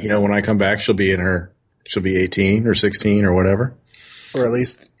thinking that, you know, when I come back, she'll be 18 or 16 or whatever. Or at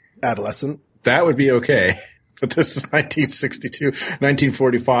least adolescent. That would be okay. But this is 1962,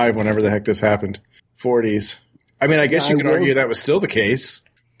 1945, whenever the heck this happened. 40s. I mean, I guess you could argue that was still the case,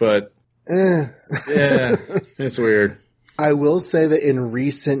 but yeah, it's weird. I will say that in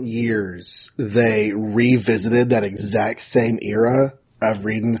recent years, they revisited that exact same era of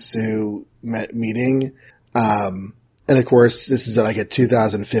Reed and Sue meeting. And of course, this is like a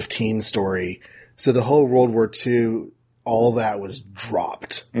 2015 story. So the whole World War II, all that was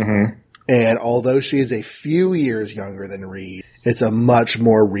dropped. Mm-hmm. And although she is a few years younger than Reed, it's a much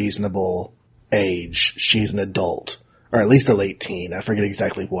more reasonable age. She's an adult, or at least a late teen. I forget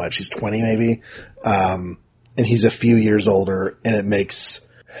exactly what. She's 20 maybe. And he's a few years older, and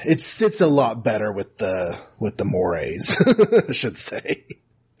it sits a lot better with the mores, I should say.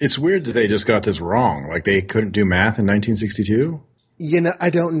 It's weird that they just got this wrong. Like they couldn't do math in 1962? You know, I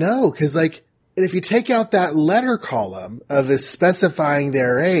don't know, cause like, and if you take out that letter column of specifying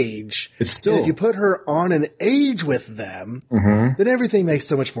their age, it's still, and if you put her on an age with them, mm-hmm. then everything makes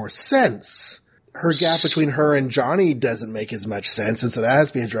so much more sense. Her gap between her and Johnny doesn't make as much sense, and so that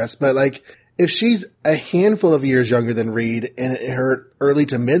has to be addressed. But like, if she's a handful of years younger than Reed in her early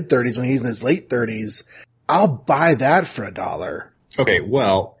to mid 30s when he's in his late 30s, I'll buy that for $1. Okay,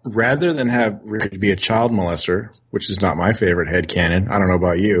 well, rather than have Reed be a child molester, which is not my favorite headcanon, I don't know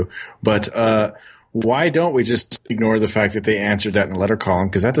about you, but why don't we just ignore the fact that they answered that in the letter column?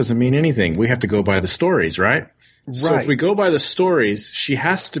 Because that doesn't mean anything. We have to go by the stories, right? So if we go by the stories, she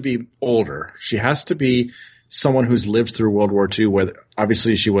has to be older. She has to be someone who's lived through World War II, where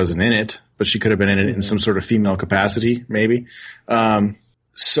obviously she wasn't in it, but she could have been in it in some sort of female capacity, maybe.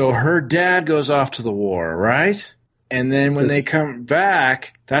 So her dad goes off to the war, right? And then when they come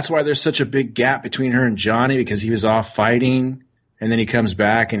back, that's why there's such a big gap between her and Johnny, because he was off fighting, and then he comes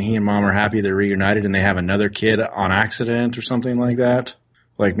back and he and mom are happy they're reunited and they have another kid on accident or something like that.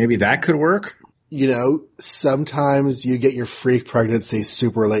 Like maybe that could work. You know, sometimes you get your freak pregnancy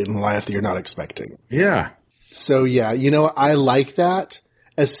super late in life that you're not expecting. Yeah. So yeah, you know, I like that,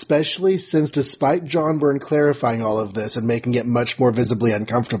 especially since despite John Byrne clarifying all of this and making it much more visibly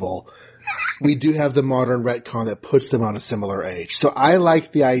uncomfortable, we do have the modern retcon that puts them on a similar age. So I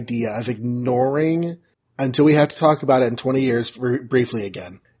like the idea of ignoring, until we have to talk about it in 20 years briefly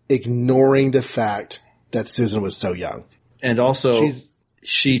again, ignoring the fact that Susan was so young. And also,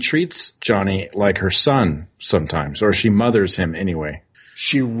 she treats Johnny like her son sometimes, or she mothers him anyway.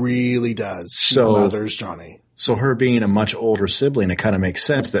 She really does. She mothers Johnny. So her being a much older sibling, it kind of makes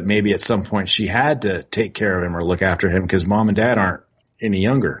sense that maybe at some point she had to take care of him or look after him because mom and dad aren't any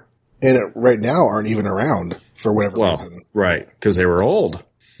younger. And right now aren't even around for whatever reason. Right, because they were old.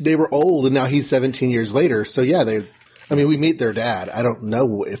 They were old, and now he's 17 years later. So yeah, we meet their dad. I don't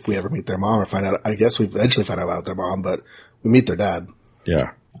know if we ever meet their mom or find out. I guess we eventually find out about their mom, but we meet their dad.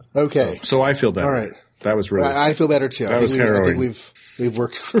 Yeah. Okay. So I feel better. All right. That was really. I feel better too. That was harrowing. I think we've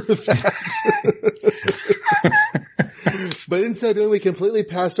worked through that. But in so doing, we completely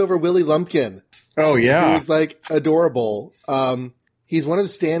passed over Willie Lumpkin. Oh yeah. He was like adorable. He's one of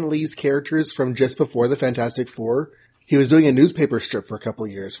Stan Lee's characters from just before the Fantastic Four. He was doing a newspaper strip for a couple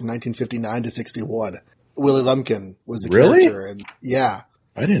of years, from 1959 to 61. Willie Lumpkin was the character. And yeah.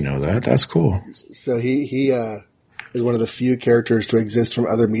 I didn't know that. That's cool. So he is one of the few characters to exist from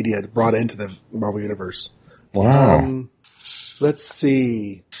other media brought into the Marvel Universe. Wow. Let's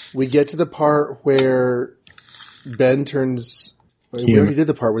see. We get to the part where Ben turns... We already did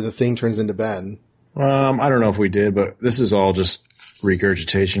the part where the Thing turns into Ben. I don't know if we did, but this is all just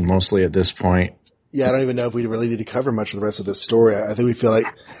regurgitation mostly at this point. Yeah, I don't even know if we really need to cover much of the rest of this story. I think we feel like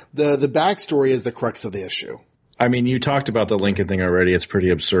the backstory is the crux of the issue. I mean, you talked about the Lincoln thing already. It's pretty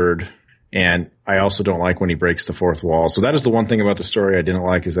absurd. And I also don't like when he breaks the fourth wall. So that is the one thing about the story I didn't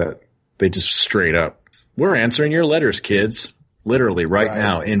like, is that they just straight up, we're answering your letters, kids. Literally right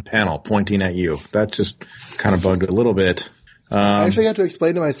now in panel pointing at you. That just kind of bugged a little bit. I actually got to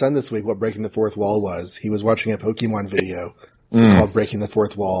explain to my son this week what breaking the fourth wall was. He was watching a Pokemon video called Breaking the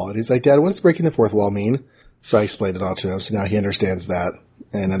Fourth Wall. And he's like, Dad, what does breaking the fourth wall mean? So I explained it all to him. So now he understands that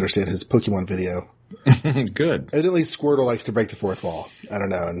and understands his Pokemon video. Good. Evidently Squirtle likes to break the fourth wall. I don't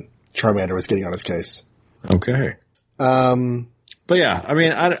know. And Charmander was getting on his case. Okay. But yeah, I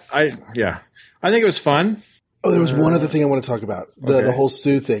mean, I think it was fun. Oh, there was one other thing I want to talk about. The whole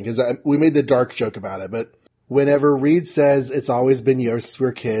Sue thing. Cause we made the dark joke about it, but whenever Reed says it's always been yours since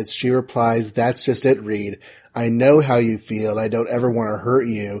we're kids, she replies, that's just it, Reed. I know how you feel. I don't ever want to hurt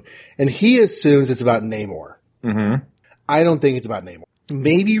you. And he assumes it's about Namor. Mm-hmm. I don't think it's about Namor.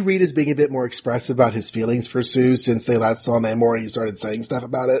 Maybe Reed is being a bit more expressive about his feelings for Sue since they last saw Namor and he started saying stuff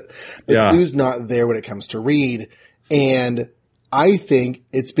about it. But Sue's not there when it comes to Reed. And I think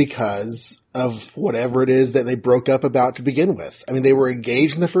it's because of whatever it is that they broke up about to begin with. I mean, they were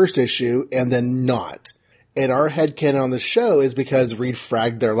engaged in the first issue and then not. And our headcanon on the show is because Reed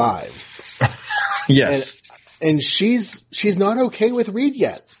fragged their lives. Yes. And she's not okay with Reed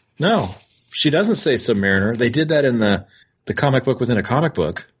yet. No, she doesn't say Submariner. They did that in the comic book within a comic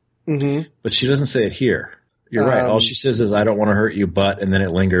book. Mm-hmm. But she doesn't say it here. You're right. All she says is, I don't want to hurt you, but, and then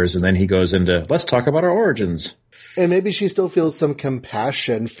it lingers. And then he goes into, let's talk about our origins. And maybe she still feels some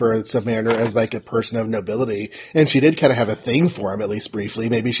compassion for Submariner as like a person of nobility. And she did kind of have a thing for him, at least briefly.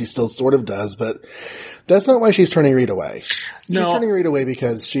 Maybe she still sort of does, but that's not why she's turning Reed away. No. She's turning Reed away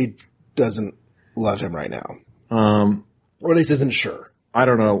because she doesn't love him right now. Or at least isn't sure. I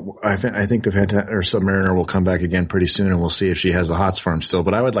don't know. I think the Submariner will come back again pretty soon, and we'll see if she has the hots for him still.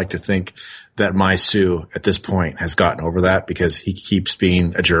 But I would like to think that my Sue at this point has gotten over that because he keeps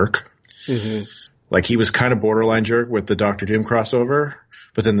being a jerk. Mm-hmm. Like, he was kind of borderline jerk with the Dr. Doom crossover,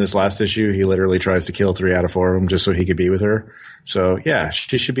 but then this last issue, he literally tries to kill 3 out of 4 of them just so he could be with her. So, yeah,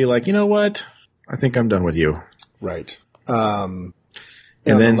 she should be like, you know what? I think I'm done with you. Right. And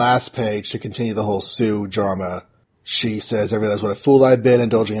then on the last page, to continue the whole Sue drama, she says, I realize what a fool I've been,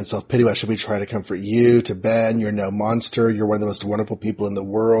 indulging in self-pity. Why should we try to comfort you? To Ben, you're no monster. You're one of the most wonderful people in the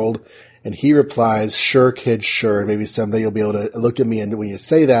world. And he replies, sure, kid, sure. Maybe someday you'll be able to look at me and when you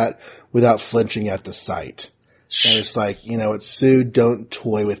say that without flinching at the sight. And it's like, you know, it's Sue, don't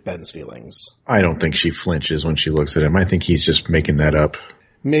toy with Ben's feelings. I don't think she flinches when she looks at him. I think he's just making that up.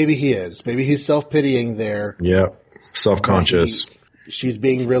 Maybe he is. Maybe he's self-pitying there. Yeah. Self-conscious. She's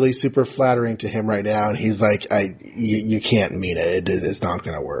being really super flattering to him right now. And he's like, you can't mean it. It's not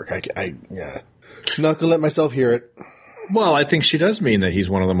going to work. I'm not going to let myself hear it. Well, I think she does mean that he's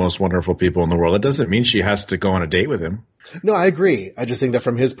one of the most wonderful people in the world. It doesn't mean she has to go on a date with him. No, I agree. I just think that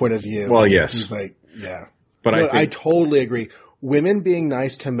from his point of view. Well, yes. He's like, yeah. But no, I totally agree. Women being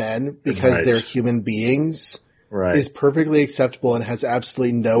nice to men because they're human beings is perfectly acceptable and has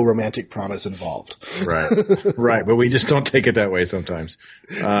absolutely no romantic promise involved. Right. Right. But we just don't take it that way sometimes.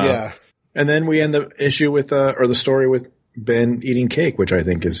 Yeah. And then we end the issue with, or the story with Ben eating cake, which I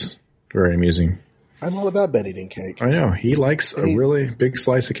think is very amusing. I'm all about Ben eating cake. I know. He likes a really big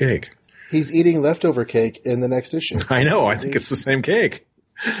slice of cake. He's eating leftover cake in the next issue. I know. I think it's the same cake.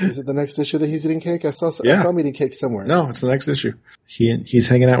 Is it the next issue that he's eating cake? I saw him eating cake somewhere. No, it's the next issue. He's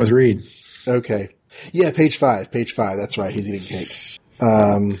hanging out with Reed. Okay. Yeah, page 5. That's right. He's eating cake.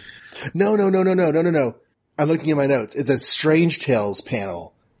 No. I'm looking at my notes. It's a Strange Tales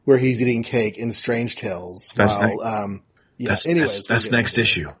panel where he's eating cake in Strange Tales. That's next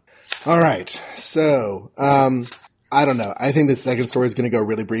issue. All right. So, I don't know. I think the second story is going to go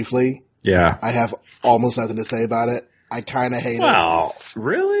really briefly. Yeah. I have almost nothing to say about it. I kind of hate it. Wow.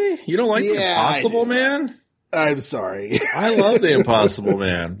 Really? You don't like The Impossible Man? I'm sorry. I love The Impossible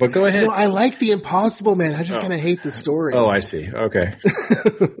Man, but go ahead. No, I like The Impossible Man. I just kind of hate the story. Oh, I see. Okay.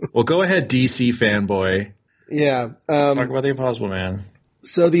 Well, go ahead, DC fanboy. Yeah. Talk about The Impossible Man.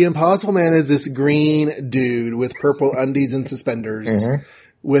 So the Impossible Man is this green dude with purple undies and suspenders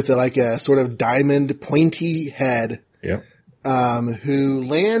with like a sort of diamond pointy head. Yep. Who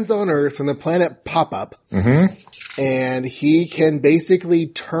lands on Earth from the planet Pop-Up. And he can basically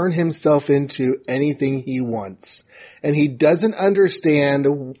turn himself into anything he wants. And he doesn't understand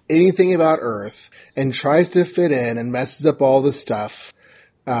anything about Earth and tries to fit in and messes up all the stuff.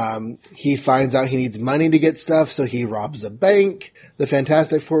 He finds out he needs money to get stuff, so he robs a bank. The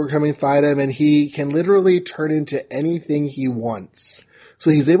Fantastic Four come and fight him, and he can literally turn into anything he wants.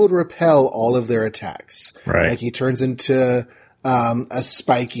 So he's able to repel all of their attacks. Right. Like he turns into a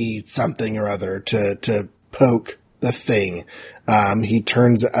spiky something or other to poke the Thing. He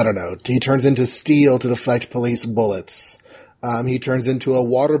turns into steel to deflect police bullets. He turns into a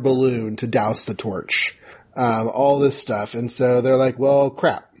water balloon to douse the torch. All this stuff. And so they're like, well,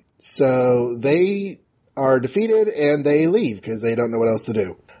 crap. So they are defeated and they leave because they don't know what else to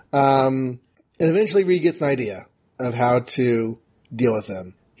do. And eventually Reed gets an idea of how to deal with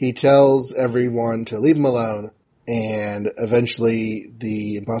them. He tells everyone to leave him alone, and eventually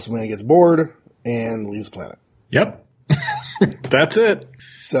the Impossible Man gets bored and leaves the planet. Yep. That's it.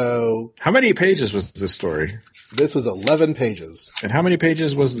 So how many pages was this story? This was 11 pages. And how many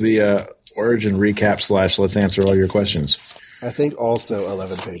pages was the origin recap / let's answer all your questions? I think also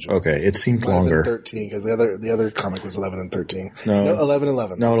 11 pages. Okay, it seemed longer. 13, because the other comic was 11 and 13. No,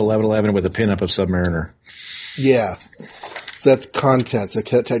 11. No, 11 with a pinup of Submariner. Yeah. So that's content. So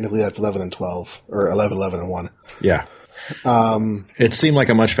technically that's 11 and 12, or 11 and 1. Yeah. It seemed like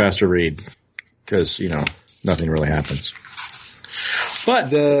a much faster read because, nothing really happens.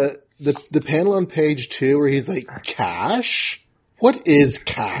 But the panel on page 2 where he's like, cash? What is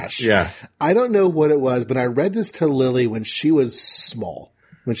cash? Yeah. I don't know what it was, but I read this to Lily when she was small.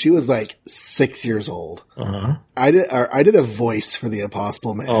 When she was like 6 years old. Uh-huh. I did a voice for the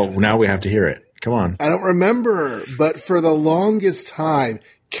Impossible Man. Oh, now we have to hear it. Come on. I don't remember, but for the longest time,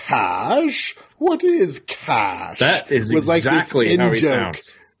 cash? What is cash? That is was exactly like this how he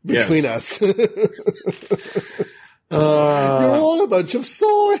sounds. Between us. You're all a bunch of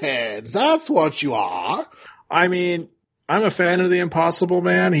soreheads. That's what you are. I mean, I'm a fan of the Impossible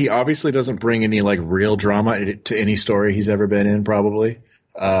Man. He obviously doesn't bring any like real drama to any story he's ever been in, probably.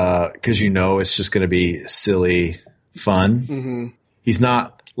 Cause it's just going to be silly fun. Mm-hmm. He's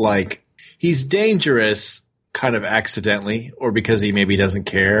not like, he's dangerous kind of accidentally or because he maybe doesn't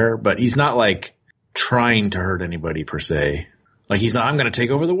care, but he's not like trying to hurt anybody per se. Like he's not, I'm going to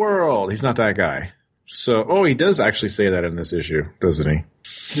take over the world. He's not that guy. So, he does actually say that in this issue, doesn't he?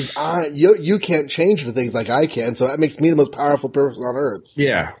 Because you can't change the things like I can, so that makes me the most powerful person on Earth.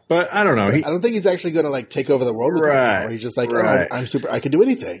 Yeah, but I don't know. I don't think he's actually going to like take over the world with that power. He's just like, I'm super. I can do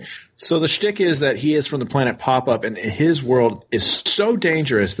anything. So the shtick is that he is from the planet Pop-Up, and his world is so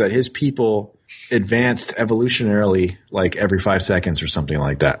dangerous that his people advanced evolutionarily like every 5 seconds or something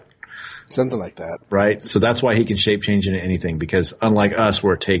like that. Something like that, right? So that's why he can shape change into anything. Because unlike us,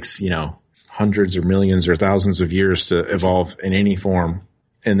 where it takes hundreds or millions or thousands of years to evolve in any form.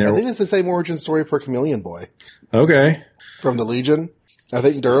 And I think it's the same origin story for Chameleon Boy. Okay. From the Legion. I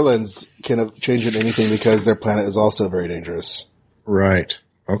think Durlands can change into anything because their planet is also very dangerous. Right.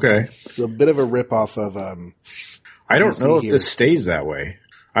 Okay. It's a bit of a ripoff of I don't know if this stays that way.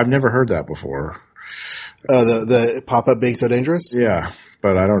 I've never heard that before. The Pop-Up being so dangerous? Yeah,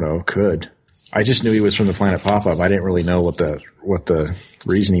 but I don't know. Could. I just knew he was from the planet Pop-Up. I didn't really know what the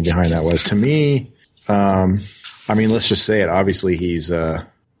reasoning behind that was. To me, let's just say it. Obviously, he's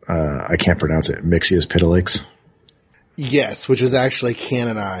I can't pronounce it. Mixius Pitilix. Yes, which is actually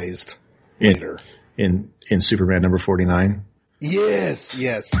canonized later in Superman number 49. Yes.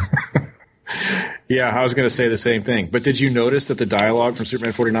 Yeah, I was going to say the same thing. But did you notice that the dialogue from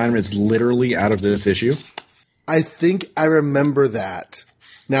Superman 49 is literally out of this issue? I think I remember that.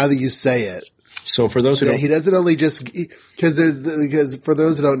 Now that you say it. So for those who don't, he doesn't only just because for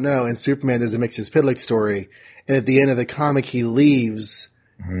those who don't know, in Superman there's a Mixius Pitilix story, and at the end of the comic he leaves,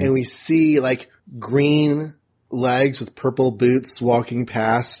 and we see like green legs with purple boots walking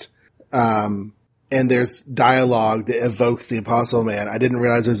past, and there's dialogue that evokes the Impossible Man. I didn't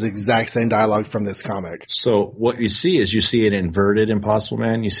realize it was the exact same dialogue from this comic. So what you see is an inverted Impossible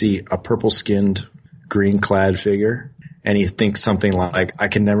Man. You see a purple-skinned, green-clad figure. And he thinks something like, I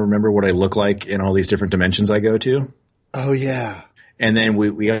can never remember what I look like in all these different dimensions I go to. Oh, yeah. And then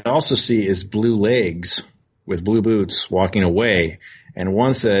we also see his blue legs with blue boots walking away. And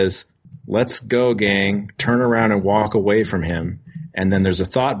one says, let's go, gang, turn around and walk away from him. And then there's a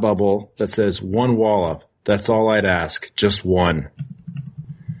thought bubble that says, one wallop. That's all I'd ask. Just one.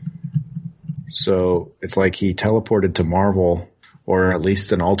 So it's like he teleported to Marvel or at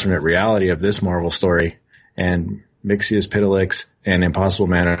least an alternate reality of this Marvel story. And Mixius Pitilix and Impossible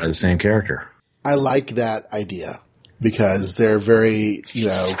Man are the same character. I like that idea because they're very,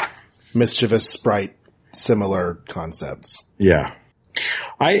 mischievous sprite, similar concepts. Yeah.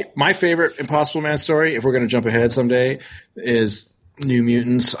 My favorite Impossible Man story, if we're going to jump ahead someday, is New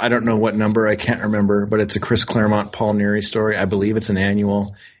Mutants. I don't know what number, I can't remember, but it's a Chris Claremont, Paul Neary story. I believe it's an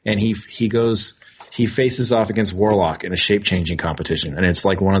annual, and he faces off against Warlock in a shape-changing competition, and it's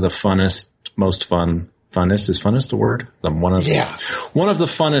like one of the funnest is funnest the word? One of the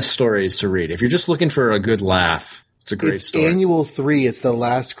funnest stories to read. If you're just looking for a good laugh, it's a great story. It's Annual 3. It's the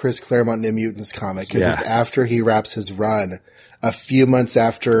last Chris Claremont New Mutants comic because it's after he wraps his run. A few months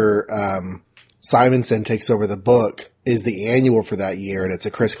after Simonson takes over the book is the annual for that year, and it's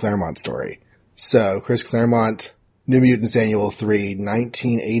a Chris Claremont story. So Chris Claremont, New Mutants Annual 3,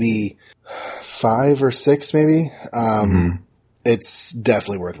 1985 or 6 maybe. It's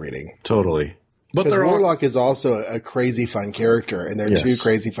definitely worth reading. Totally. But Warlock is also a crazy fun character, and they're two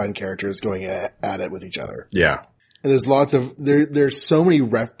crazy fun characters going at it with each other. Yeah. And there's lots of there's so many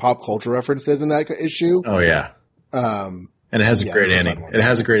pop culture references in that issue. Oh yeah. And it has a great ending. It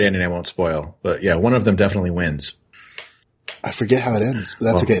has a great ending I won't spoil. But yeah, one of them definitely wins. I forget how it ends, but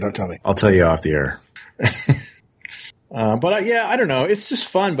that's okay. Don't tell me. I'll tell you off the air. But I don't know. It's just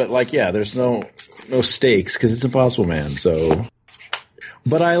fun, but there's no stakes because it's Impossible Man. So.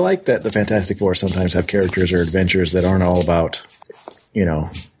 But I like that the Fantastic Four sometimes have characters or adventures that aren't all about,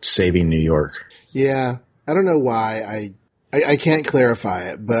 saving New York. Yeah. I don't know why. I can't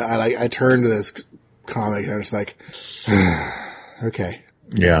clarify it, but I turned to this comic and I was like, okay.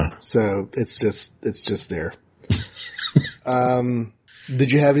 Yeah. So it's just there.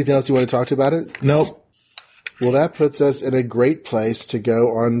 Did you have anything else you want to talk about it? Nope. Well, that puts us in a great place to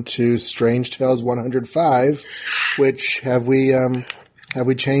go on to Strange Tales 105, which have we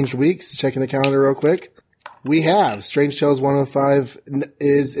changed weeks? Checking the calendar real quick. We have. Strange Tales 105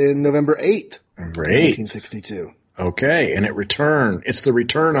 is in November 8th. Great. 1962. Okay. And it's the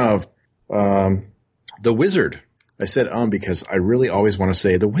return of, the Wizard. I said, because I really always want to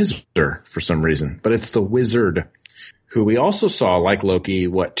say the Wizard for some reason, but it's the Wizard, who we also saw, like Loki,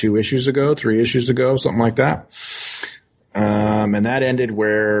 3 issues ago, something like that. And that ended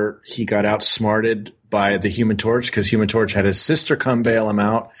where he got outsmarted by the Human Torch, because Human Torch had his sister come bail him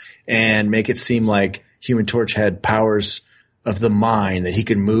out and make it seem like Human Torch had powers of the mind, that he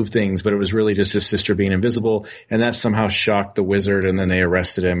could move things, but it was really just his sister being invisible, and that somehow shocked the Wizard, and then they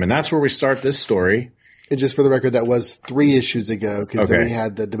arrested him. And that's where we start this story. And just for the record, that was 3 issues ago, because then we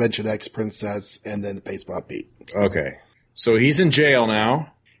had the Dimension X Princess and then the Pace Pop Pete. Okay. So he's in jail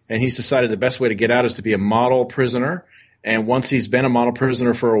now, and he's decided the best way to get out is to be a model prisoner. And once he's been a model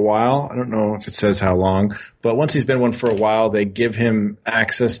prisoner for a while, I don't know if it says how long, but once he's been one for a while, they give him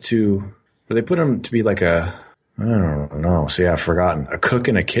access to, or they put him to be like I don't know. See, I've forgotten. A cook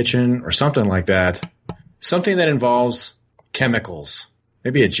in a kitchen or something like that. Something that involves chemicals.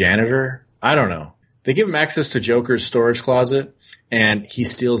 Maybe a janitor. I don't know. They give him access to Joker's storage closet, and he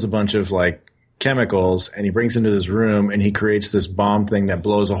steals a bunch of chemicals, and he brings into this room, and he creates this bomb thing that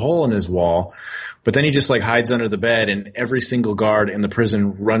blows a hole in his wall. But then he just hides under the bed, and every single guard in the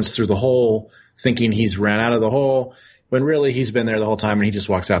prison runs through the hole thinking he's ran out of the hole, when really he's been there the whole time, and he just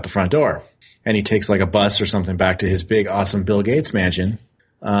walks out the front door. And he takes a bus or something back to his big, awesome Bill Gates mansion,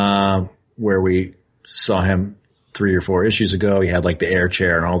 where we saw him 3 or 4 issues ago. He had the air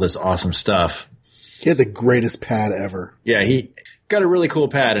chair and all this awesome stuff. He had the greatest pad ever. Yeah, he got a really cool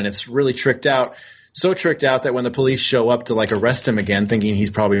pad, and it's really tricked out. So tricked out that when the police show up to arrest him again, thinking he's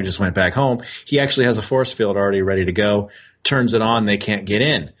probably just went back home, he actually has a force field already ready to go, turns it on, they can't get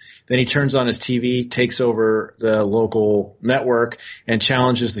in. Then he turns on his TV, takes over the local network, and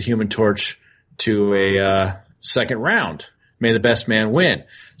challenges the Human Torch to a second round. May the best man win.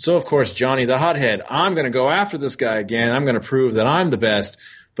 So, of course, Johnny the Hothead, I'm going to go after this guy again. I'm going to prove that I'm the best.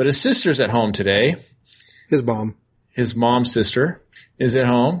 But his sister's at home today. His mom's sister is at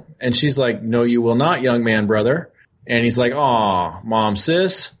home, and she's like, no, you will not, young man, brother. And he's like, aw, mom,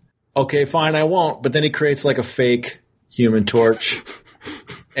 sis. Okay, fine, I won't. But then he creates a fake Human Torch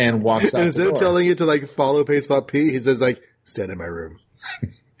and walks out and instead the door. Of telling it to follow Pace Pop Pete, he says stand in my room.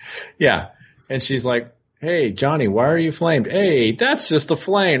 Yeah. And she's like, hey, Johnny, why are you flamed? Hey, that's just a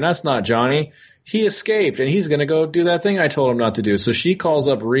flame. That's not Johnny. He escaped, and he's going to go do that thing I told him not to do. So she calls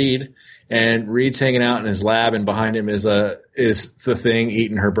up Reed, and Reed's hanging out in his lab, and behind him is the Thing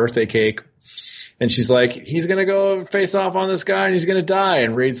eating her birthday cake. And she's like, he's going to go face off on this guy, and he's going to die.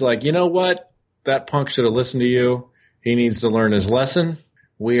 And Reed's like, you know what? That punk should have listened to you. He needs to learn his lesson.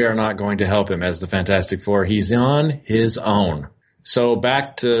 We are not going to help him as the Fantastic Four. He's on his own. So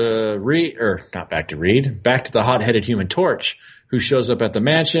back to Reed, back to the hot-headed Human Torch, who shows up at the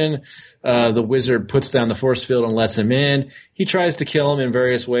mansion. The wizard puts down the force field and lets him in. He tries to kill him in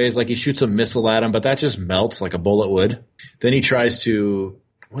various ways, like he shoots a missile at him, but that just melts like a bullet would. Then he tries to,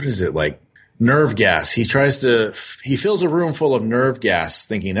 nerve gas. He fills a room full of nerve gas,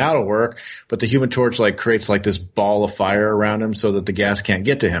 thinking that'll work, but the Human Torch creates this ball of fire around him so that the gas can't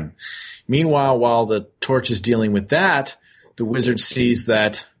get to him. Meanwhile, while the Torch is dealing with that, the wizard sees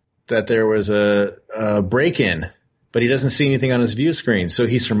that there was a break-in, but he doesn't see anything on his view screen, so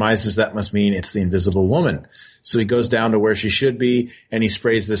he surmises that must mean it's the Invisible Woman. So he goes down to where she should be, and he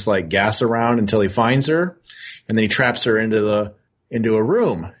sprays this gas around until he finds her, and then he traps her into a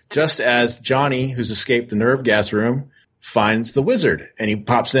room, just as Johnny, who's escaped the nerve gas room, finds the wizard, and he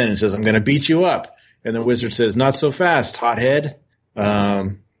pops in and says, "I'm going to beat you up." And the wizard says, "Not so fast, hothead.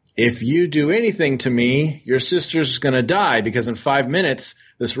 If you do anything to me, your sister's going to die, because in 5 minutes,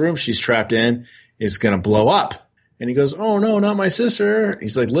 this room she's trapped in is going to blow up." And he goes, "Oh, no, not my sister."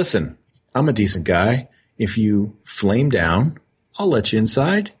 He's like, "Listen, I'm a decent guy. If you flame down, I'll let you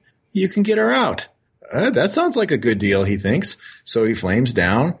inside. You can get her out." That sounds like a good deal, he thinks. So he flames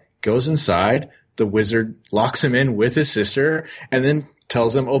down, goes inside. The wizard locks him in with his sister and then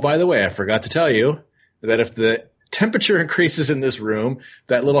tells him, "Oh, by the way, I forgot to tell you that if the temperature increases in this room,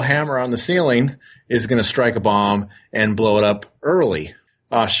 that little hammer on the ceiling is going to strike a bomb and blow it up early."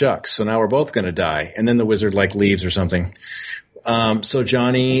 Ah, shucks. So now we're both going to die. And then the wizard leaves or something. So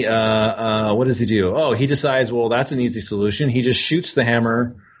Johnny, what does he do? Oh, he decides, well, that's an easy solution. He just shoots the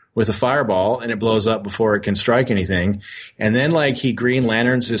hammer with a fireball and it blows up before it can strike anything. And then he Green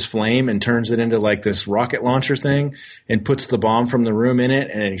Lanterns his flame and turns it into this rocket launcher thing and puts the bomb from the room in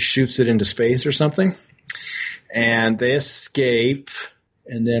it and he shoots it into space or something. And they escape.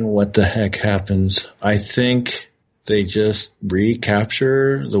 And then what the heck happens? I think they just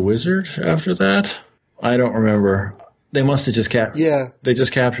recapture the wizard after that. I don't remember. They must have just they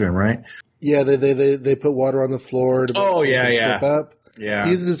just captured him, right? Yeah, they put water on the floor to slip up. Yeah.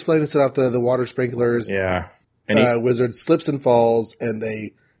 He uses his flame to set off the water sprinklers. Yeah. And wizard slips and falls, and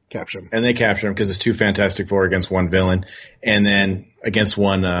they capture him. And they capture him because it's 2 Fantastic Four against 1 villain, and then against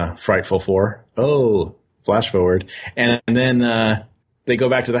 1 Frightful Four. Oh, flash forward. And then they go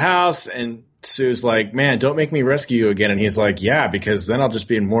back to the house, and Sue's like, "Man, don't make me rescue you again." And he's like, "Yeah, because then I'll just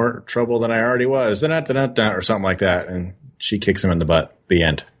be in more trouble than I already was." Or something like that. And she kicks him in the butt. The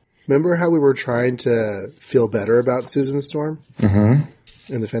end. Remember how we were trying to feel better about Susan Storm?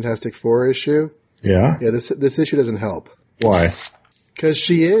 Mm-hmm. In the Fantastic Four issue? Yeah. Yeah, this issue doesn't help. Why? Because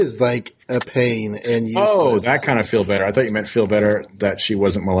she is a pain and useless. Oh, that kind of feel better. I thought you meant feel better that she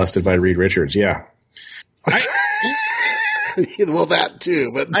wasn't molested by Reed Richards. Yeah. Well, that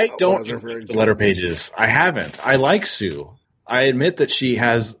too, but I don't read the letter pages. I haven't. I like Sue. I admit that she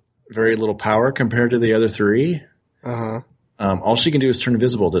has very little power compared to the other 3. Uh-huh. All she can do is turn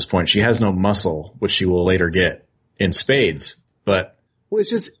invisible at this point. She has no muscle, which she will later get in spades. But it's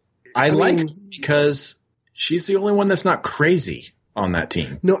just I like her because she's the only one that's not crazy on that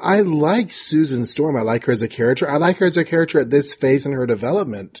team. No, I like Susan Storm. I like her as a character. I like her as a character at this phase in her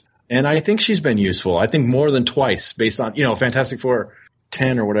development. And I think she's been useful. I think more than twice based on, Fantastic Four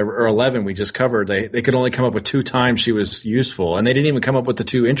 10 or whatever, or 11 we just covered. They could only come up with 2 times she was useful. And they didn't even come up with the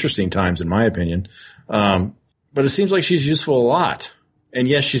 2 interesting times, in my opinion. But it seems like she's useful a lot. And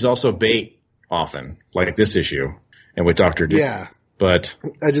yes, she's also bait often, like this issue and with Dr. Doom. Yeah. But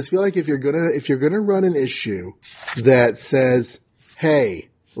I just feel like if you're gonna run an issue that says, "Hey,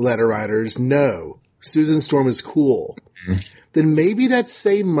 letter writers, no, Susan Storm is cool," then maybe that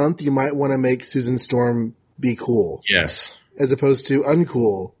same month you might want to make Susan Storm be cool. Yes. As opposed to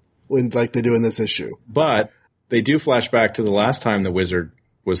uncool when they do in this issue. But they do flash back to the last time the wizard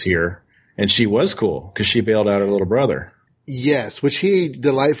was here. And she was cool because she bailed out her little brother. Yes, which he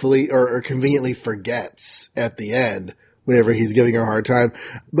delightfully or conveniently forgets at the end whenever he's giving her a hard time.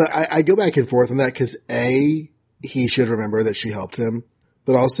 But I go back and forth on that because A, he should remember that she helped him.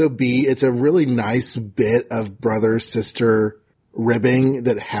 But also B, it's a really nice bit of brother-sister ribbing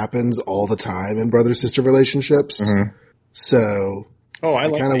that happens all the time in brother-sister relationships. Mm-hmm. So I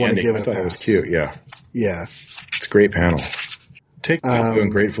kind of want to give it a pass. It was cute, yeah. Yeah. It's a great panel. Take that, you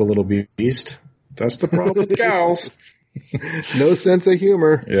ungrateful little beast. That's the problem with gals. No sense of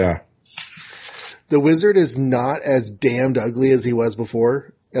humor. Yeah. The wizard is not as damned ugly as he was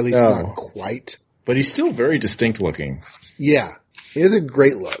before. At least not quite. But he's still very distinct looking. Yeah. He has a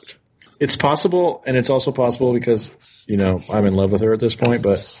great look. It's possible, and it's also possible because, I'm in love with her at this point,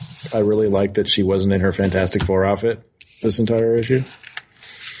 but I really like that she wasn't in her Fantastic Four outfit this entire issue.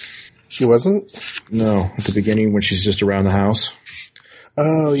 She wasn't? No, at the beginning when she's just around the house.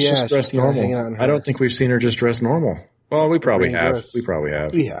 Oh, She's yeah. just dressed normal. I don't think we've seen her just dressed normal. Well, we probably have. Dress. We probably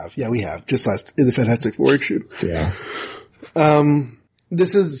have. We have. Yeah, we have. Just last in the Fantastic Four issue. Yeah.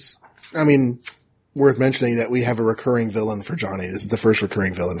 This is, I mean, worth mentioning that we have a recurring villain for Johnny. This is the first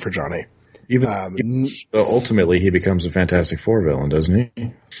recurring villain for Johnny. Ultimately, he becomes a Fantastic Four villain, doesn't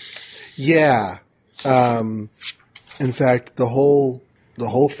he? Yeah. In fact, the whole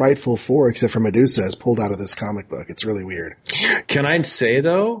Frightful Four, except for Medusa, is pulled out of this comic book. It's really weird. Can I say,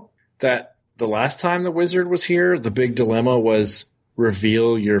 though, that the last time the Wizard was here, the big dilemma was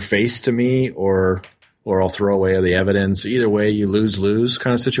reveal your face to me or I'll throw away the evidence. Either way, you lose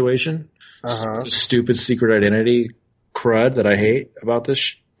kind of situation. The stupid secret identity crud that I hate about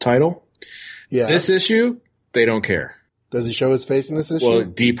this title. Yeah. This issue, they don't care. Does he show his face in this issue? Well,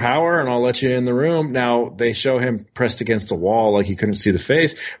 depower and I'll let you in the room. Now, they show him pressed against the wall like he couldn't see the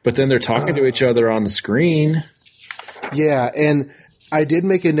face, but then they're talking to each other on the screen. Yeah, and I did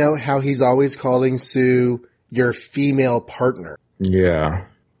make a note how he's always calling Sue your female partner. Yeah.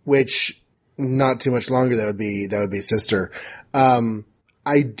 Which, not too much longer, that would be sister.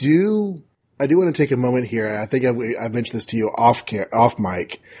 I do want to take a moment here. I think I mentioned this to you off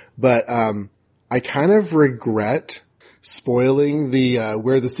mic, but I kind of regret spoiling the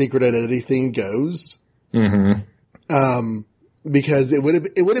where the secret identity thing goes. Because it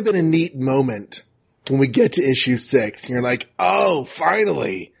would have been a neat moment when we get to issue 6 and you're like, oh,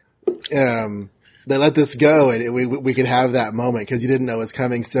 finally, they let this go and we could have that moment because you didn't know it was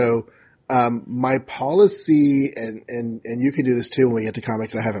coming. So, my policy, and you can do this too when we get to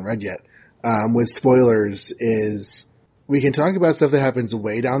comics I haven't read yet, with spoilers is we can talk about stuff that happens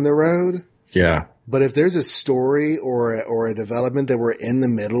way down the road. Yeah. But if there's a story or a development that we're in the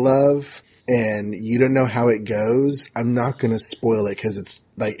middle of and you don't know how it goes, I'm not going to spoil it because it's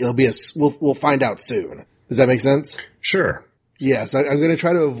like, we'll find out soon. Does that make sense? Sure. Yes. I'm going to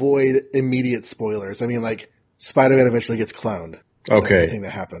try to avoid immediate spoilers. I mean, like Spider-Man eventually gets cloned. Okay. That's the thing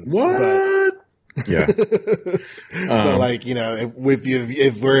that happens. What? Yeah. But like, you know,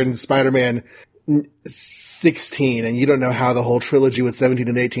 if we're in Spider-Man 16 and you don't know how the whole trilogy with 17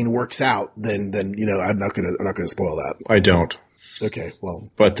 and 18 works out, then, you know, I'm not going to spoil that. I don't. Okay.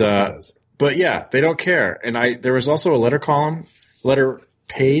 Well, but yeah, they don't care. And there was also a letter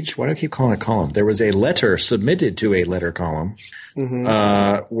page. Why do I keep calling it a column? There was a letter submitted to a letter column,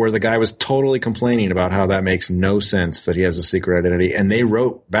 where the guy was totally complaining about how that makes no sense that he has a secret identity. And they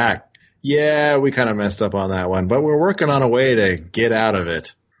wrote back, yeah, we kind of messed up on that one, but we're working on a way to get out of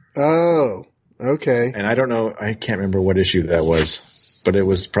it. Oh, okay. And I don't know, I can't remember what issue that was, but it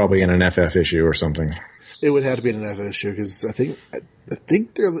was probably in an FF issue or something. It would have to be an FF issue because I think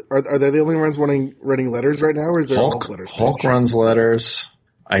are they the only ones writing letters right now, or is there Hulk letters? Hulk runs letters.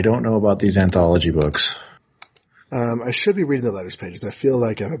 I don't know about these anthology books. I should be reading the letters pages. I feel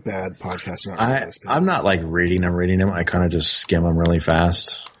like I'm a bad podcaster. I'm not like reading them. I kind of just skim them really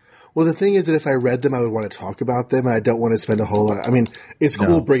fast. Well, the thing is that if I read them, I would want to talk about them, and I don't want to spend a whole lot. I mean, it's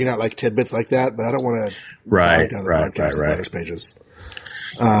cool bringing out like tidbits like that, but I don't want to bog down the podcast with letters pages.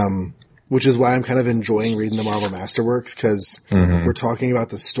 Which is why I'm kind of enjoying reading the Marvel Masterworks because we're talking about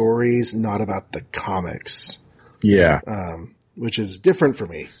the stories, not about the comics. Yeah. Which is different for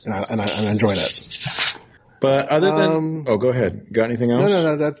me, and I'm enjoying it. But other than, go ahead. Got anything else?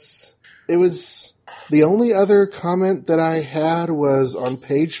 No. It was the only other comment that I had was on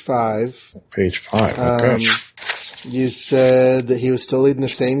page 5. Page 5. Okay. You said that he was still eating the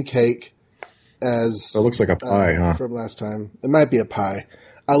same cake as. It looks like a pie, huh? From last time. It might be a pie.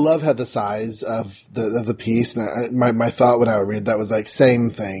 I love how the size of the piece. And my thought when I would read that was like same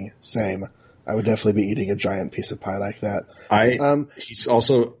thing, same. I would definitely be eating a giant piece of pie like that. He's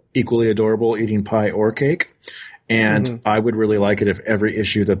also equally adorable eating pie or cake. And I would really like it if every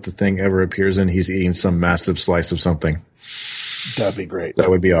issue that the Thing ever appears in, he's eating some massive slice of something. That'd be great. That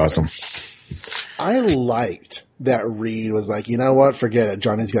would be awesome. I liked that Reed was like, you know what? Forget it.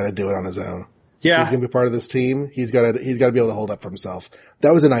 Johnny's got to do it on his own. Yeah. He's going to be part of this team. He's got to be able to hold up for himself.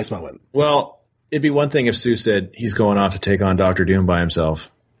 That was a nice moment. Well, it'd be one thing if Sue said he's going off to take on Dr. Doom by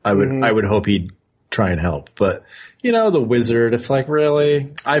himself. I would hope he'd try and help. But, you know, the Wizard, it's like,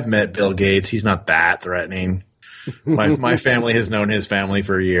 really? I've met Bill Gates. He's not that threatening. My family has known his family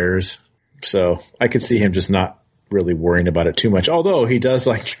for years. So I could see him just not really worrying about it too much. Although he does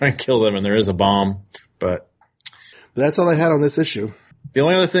like try and kill them and there is a bomb. But that's all I had on this issue. The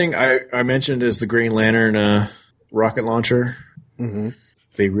only other thing I mentioned is the Green Lantern rocket launcher.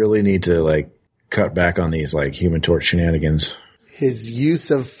 They really need to like cut back on these like Human Torch shenanigans. His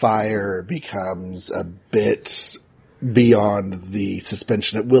use of fire becomes a bit beyond the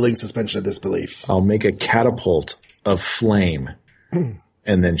willing suspension of disbelief. I'll make a catapult of flame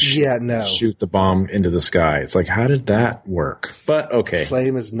and then shoot the bomb into the sky. It's like, how did that work? But okay.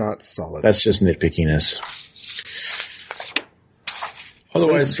 Flame is not solid. That's just nitpickiness.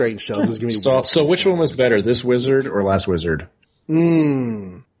 Otherwise, strange shells is going to be so which one was better, this wizard or Last Wizard?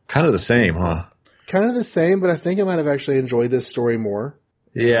 Kind of the same, huh? Kind of the same, but I think I might have actually enjoyed this story more.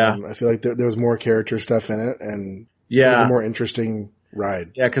 Yeah. I feel like there was more character stuff in it, and it was a more interesting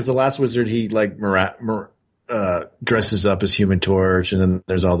ride. Yeah, because the Last Wizard, he like dresses up as Human Torch, and then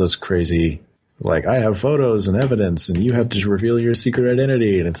there's all this crazy, like, I have photos and evidence, and you have to reveal your secret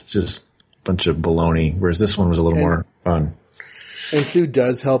identity, and it's just a bunch of baloney, whereas this one was a little more fun. And Sue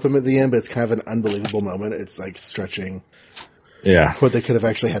does help him at the end, but it's kind of an unbelievable moment. It's like stretching what they could have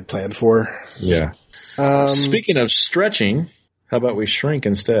actually had planned for. Yeah. Speaking of stretching, how about we shrink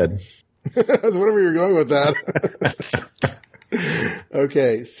instead? I was wondering where you're going with that.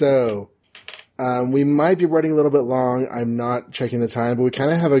 Okay, so we might be running a little bit long. I'm not checking the time, but we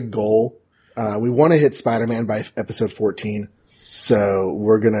kind of have a goal. We want to hit Spider-Man by episode 14. So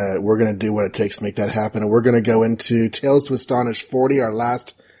we're gonna do what it takes to make that happen. And we're gonna go into Tales to Astonish 40, our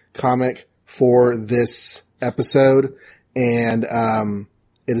last comic for this episode. And,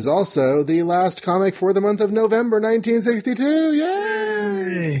 it is also the last comic for the month of November, 1962.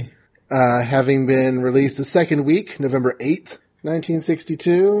 Yay! Having been released the second week, November 8th,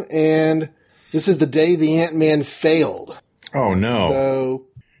 1962. And this is the day the Ant-Man failed. Oh no. So,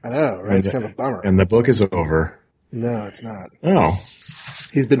 I know, right? It's kind of a bummer. And the book is over. No, it's not. Oh.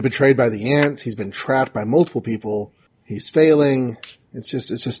 He's been betrayed by the ants. He's been trapped by multiple people. He's failing. It's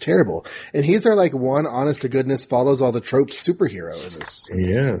just terrible. And he's our like one honest to goodness follows all the tropes superhero in this.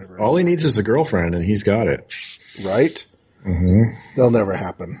 Yeah. All he needs is a girlfriend and he's got it. Right? Mm-hmm. They'll never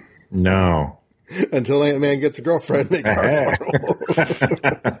happen. No. Until Ant-Man gets a girlfriend, make hearts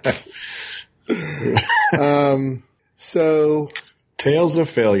horrible. So. Tales of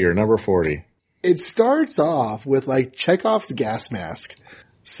Failure, number 40. It starts off with like Chekhov's gas mask.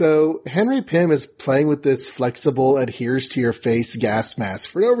 So Henry Pym is playing with this flexible adheres to your face gas mask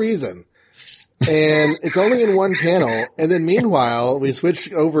for no reason. And it's only in one panel. And then meanwhile, we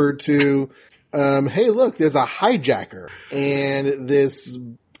switch over to, hey, look, there's a hijacker. And this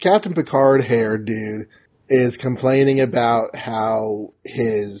Captain Picard hair dude is complaining about how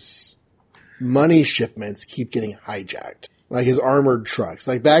his money shipments keep getting hijacked. Like his armored trucks.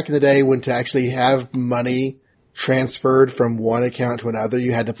 Like back in the day when to actually have money transferred from one account to another,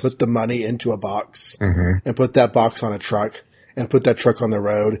 you had to put the money into a box and put that box on a truck and put that truck on the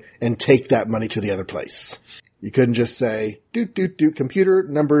road and take that money to the other place. You couldn't just say, doot, computer,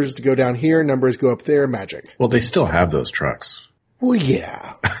 numbers to go down here, numbers go up there, magic. Well, they still have those trucks. Well,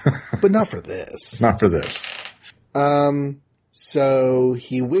 yeah, but not for this. Not for this. So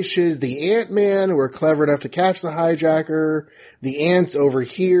he wishes the Ant-Man were clever enough to catch the hijacker. The ants over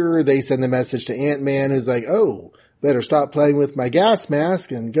here, they send the message to Ant-Man who's like, oh, better stop playing with my gas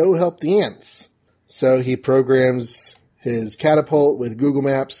mask and go help the ants. So he programs his catapult with Google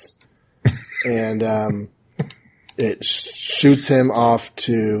Maps and it shoots him off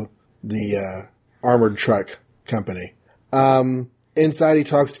to the armored truck company. Inside he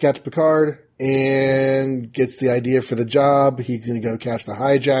talks to Captain Picard and gets the idea for the job. He's going to go catch the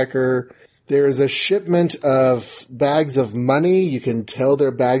hijacker. There is a shipment of bags of money. You can tell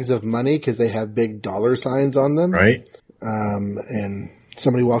they're bags of money because they have big dollar signs on them. Right. And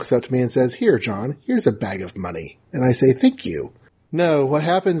somebody walks up to me and says, here, John, here's a bag of money. And I say, thank you. No, what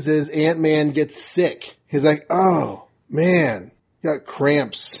happens is Ant-Man gets sick. He's like, oh, man, got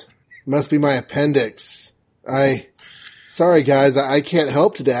cramps. Must be my appendix. Sorry, guys, I can't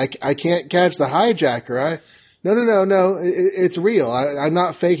help today. I can't catch the hijacker. No. It's real. I'm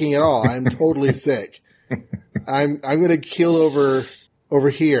not faking at all. I'm totally sick. I'm going to kill over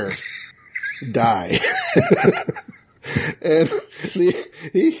here. Die. And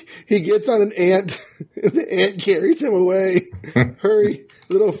he gets on an ant and the ant carries him away. Hurry,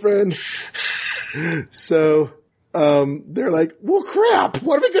 little friend. So, they're like, well, crap.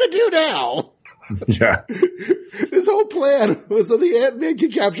 What are we going to do now? Yeah. This whole plan was so the Ant-Man can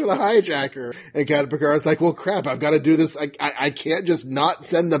capture the hijacker. And Captain Picard's like, well, crap, I've got to do this. I can't just not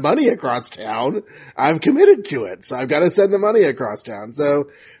send the money across town. I'm committed to it. So I've got to send the money across town.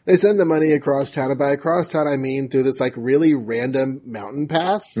 So they send the money across town. And by across town, I mean through this like really random mountain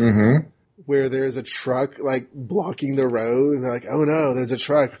pass where there's a truck like blocking the road. And they're like, oh no, there's a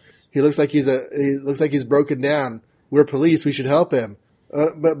truck. He looks like he's broken down. We're police. We should help him.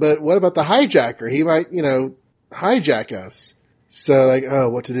 But what about the hijacker? He might, hijack us. So like, oh,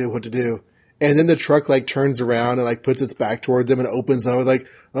 what to do? And then the truck like turns around and like puts its back toward them and opens them. Like,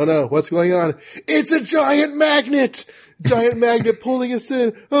 oh no, what's going on? It's a giant magnet! Giant magnet pulling us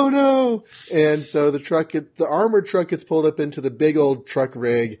in. Oh no. And so the armored truck gets pulled up into the big old truck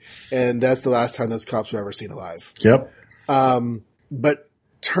rig. And that's the last time those cops were ever seen alive. Yep. But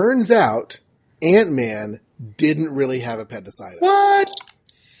turns out Ant-Man didn't really have appendicitis.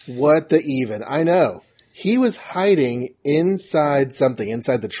 What the even? I know. He was hiding inside something,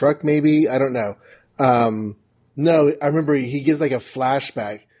 inside the truck maybe. I don't know. No, I remember he gives like a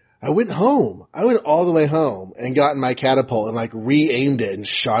flashback. I went home. I went all the way home and got in my catapult and like re-aimed it and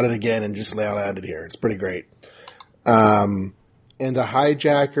shot it again and just landed here. It's pretty great. And the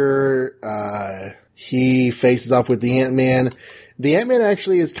hijacker, he faces off with the Ant-Man. The Ant-Man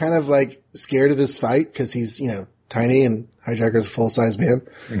actually is kind of like scared of this fight because he's, tiny and hijacker's a full-size man.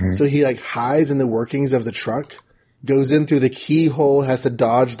 Mm-hmm. So he like hides in the workings of the truck, goes in through the keyhole, has to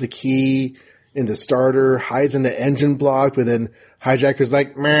dodge the key in the starter, hides in the engine block, but then hijacker's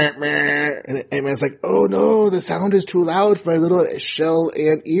like, meh, meh, and Ant-Man's like, oh no, the sound is too loud for my little shell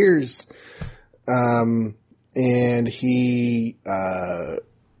ant ears. And he,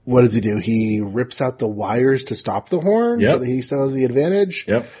 what does he do? He rips out the wires to stop the horn so that he still has the advantage.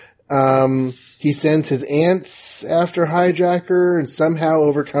 Yep. He sends his ants after hijacker and somehow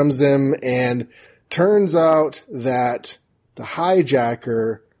overcomes him, and turns out that the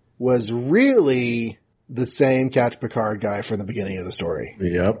hijacker was really the same Captain Picard guy from the beginning of the story.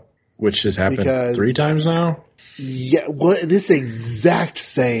 Yep. Which has happened 3 times now? Yeah, well, this exact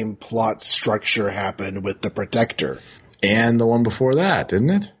same plot structure happened with the Protector. And the one before that,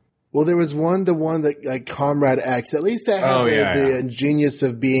 didn't it? Well, there was the one that, like, Comrade X, at least that had the ingenious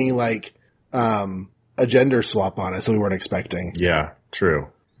of being, like, a gender swap on it, so we weren't expecting. Yeah, true.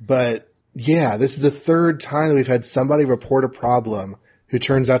 But, yeah, this is the 3rd time that we've had somebody report a problem who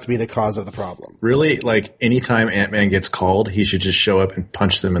turns out to be the cause of the problem. Really, like, anytime Ant-Man gets called, he should just show up and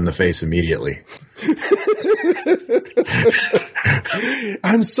punch them in the face immediately.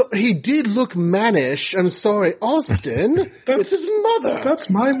 He did look mannish. I'm sorry, Austin. It's his mother. That's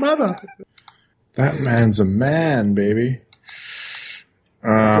my mother. That man's a man, baby.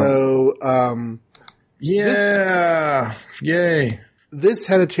 Yeah. Yay. This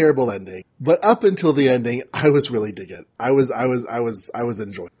had a terrible ending, but up until the ending, I was really digging it. I was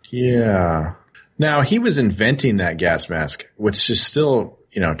enjoying it. Yeah. Now, he was inventing that gas mask, which is still,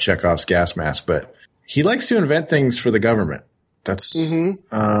 Chekhov's gas mask, but he likes to invent things for the government. That's, and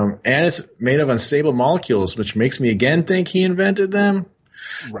it's made of unstable molecules, which makes me again think he invented them.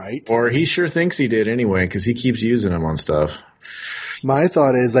 Right. Or he sure thinks he did anyway, because he keeps using them on stuff. My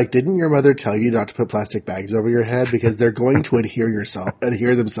thought is, like, didn't your mother tell you not to put plastic bags over your head because they're going to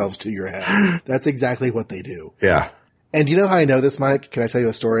adhere themselves to your head? That's exactly what they do. Yeah. And you know how I know this, Mike? Can I tell you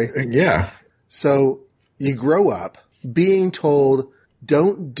a story? Yeah. So you grow up being told,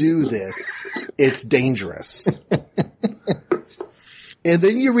 don't do this. It's dangerous. And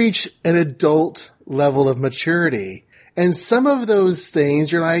then you reach an adult level of maturity. And some of those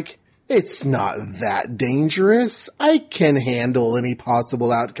things you're like, it's not that dangerous. I can handle any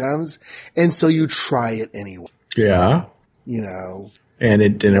possible outcomes. And so you try it anyway. Yeah. And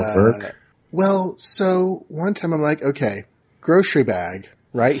it didn't work? Well, so one time I'm like, okay, grocery bag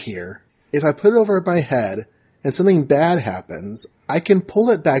right here. If I put it over my head and something bad happens, I can pull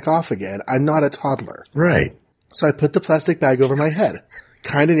it back off again. I'm not a toddler. Right. So I put the plastic bag over my head,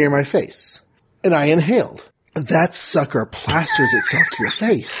 kind of near my face, and I inhaled. That sucker plasters itself to your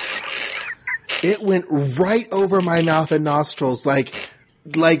face. It went right over my mouth and nostrils, like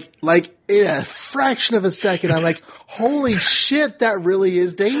in a fraction of a second. I'm like, holy shit, that really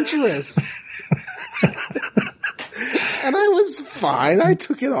is dangerous. And I was fine. I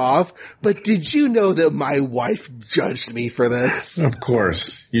took it off. But did you know that my wife judged me for this? Of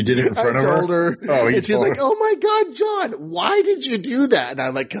course. You did it in front of her? I told her. Oh, and she's like, oh my God, John, why did you do that? And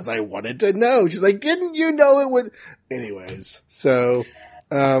I'm like, because I wanted to know. She's like, didn't you know it would? Anyways, so,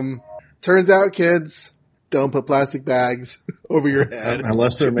 turns out, kids, don't put plastic bags over your head.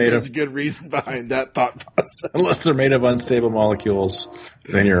 Unless they're made There's a good reason behind that thought process. Unless they're made of unstable molecules,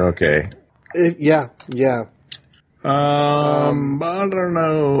 then you're okay. Yeah. I don't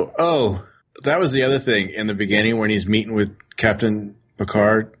know. Oh, that was the other thing in the beginning when he's meeting with Captain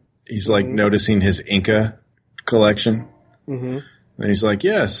Picard. He's like noticing his Inca collection. Mm-hmm. And he's like,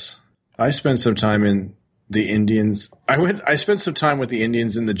 yes, I spent some time in the Indians. I spent some time with the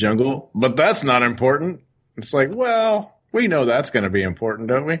Indians in the jungle, but that's not important. It's like, well, we know that's going to be important,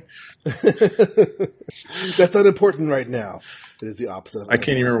 don't we? That's unimportant right now. It is the opposite. I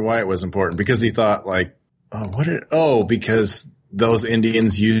can't even remember why it was important, because he thought like, because those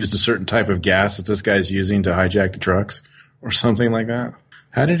Indians used a certain type of gas that this guy's using to hijack the trucks or something like that?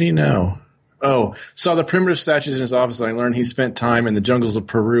 How did he know? Oh, saw the primitive statues in his office. I learned he spent time in the jungles of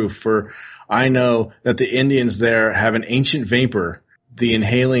Peru, for I know that the Indians there have an ancient vapor, the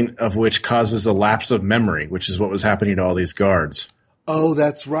inhaling of which causes a lapse of memory, which is what was happening to all these guards. Oh,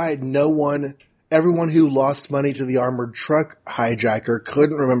 that's right. Everyone who lost money to the armored truck hijacker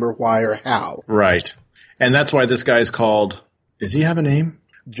couldn't remember why or how. Right. And that's why this guy's called, does he have a name?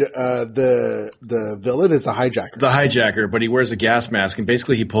 The villain is the hijacker. The hijacker, but he wears a gas mask, and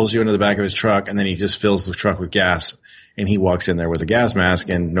basically he pulls you into the back of his truck, and then he just fills the truck with gas, and he walks in there with a gas mask,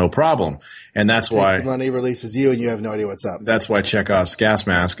 and no problem. And that's why the money, releases you, and you have no idea what's up. That's why Chekhov's gas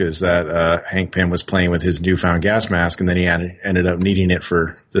mask is that Hank Pym was playing with his newfound gas mask, and then he ended up needing it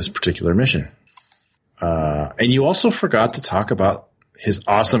for this particular mission. And you also forgot to talk about his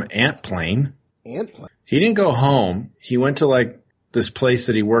awesome ant plane. Ant plane? He didn't go home. He went to this place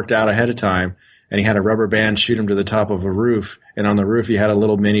that he worked out ahead of time, and he had a rubber band shoot him to the top of a roof, and on the roof he had a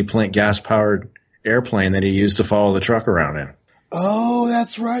little mini gas-powered airplane that he used to follow the truck around in. Oh,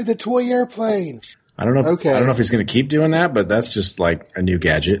 that's right, the toy airplane. I don't know if he's going to keep doing that, but that's just like a new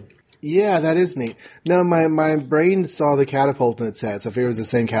gadget. Yeah, that is neat. No, my brain saw the catapult in its head, so I figured it was the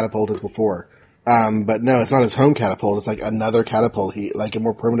same catapult as before. But no, it's not his home catapult. It's like another catapult, like a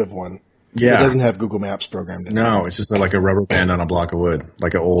more primitive one. Yeah. It doesn't have Google Maps programmed in. No, it's just like a rubber band on a block of wood,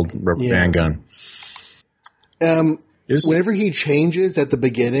 like an old rubber band gun. Whenever he changes at the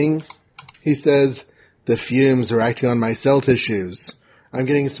beginning, he says, "The fumes are acting on my cell tissues. I'm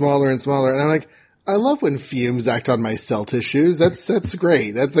getting smaller and smaller." And I'm like, I love when fumes act on my cell tissues. That's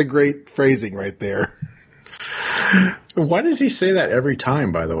great. That's a great phrasing right there. Why does he say that every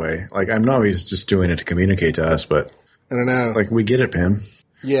time, by the way? I know he's just doing it to communicate to us, but I don't know. We get it, Pym.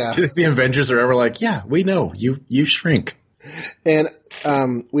 Yeah. Do you think the Avengers are ever yeah, we know. You shrink. And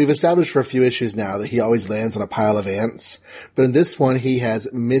we've established for a few issues now that he always lands on a pile of ants. But in this one, he has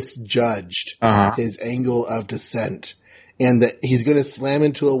misjudged his angle of descent. And that he's going to slam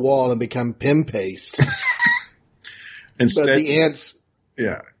into a wall and become Pym paste. Instead, but the ants,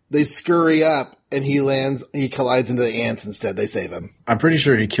 yeah, they scurry up and he collides into the ants instead. They save him. I'm pretty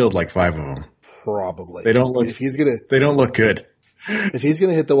sure he killed 5 of them. Probably. They don't look good. If he's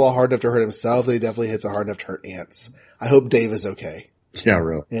going to hit the wall hard enough to hurt himself, then he definitely hits it hard enough to hurt ants. I hope Dave is okay. Yeah,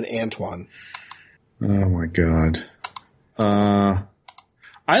 really. And Antoine. Oh my God.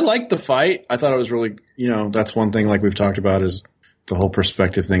 I liked the fight. I thought it was really, that's one thing we've talked about is the whole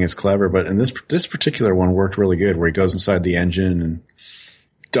perspective thing is clever. But in this particular one worked really good, where he goes inside the engine and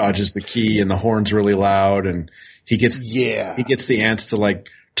dodges the key, and the horn's really loud, and he gets the ants to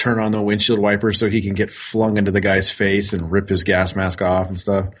turn on the windshield wipers so he can get flung into the guy's face and rip his gas mask off and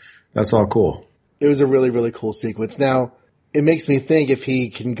stuff. That's all cool. It was a really, really cool sequence. Now, it makes me think if he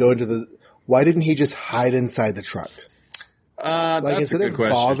can go into why didn't he just hide inside the truck? That's instead a good of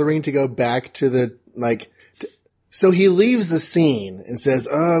question. bothering to go back to the, so he leaves the scene and says,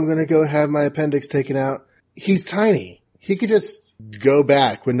 "Oh, I'm going to go have my appendix taken out." He's tiny. He could just go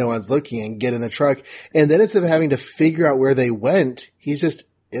back when no one's looking and get in the truck. And then instead of having to figure out where they went, he's just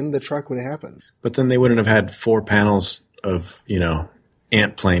in the truck when it happens. But then they wouldn't have had 4 panels of,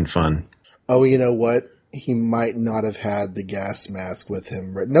 ant plane fun. Oh, you know what? He might not have had the gas mask with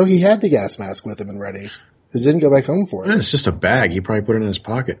him. No, he had the gas mask with him and ready. He didn't go back home for it. It's just a bag. He probably put it in his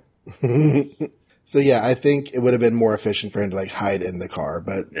pocket. So yeah, I think it would have been more efficient for him to hide in the car,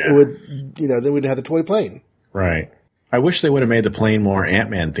 but it would, then we'd have the toy plane. Right. I wish they would have made the plane more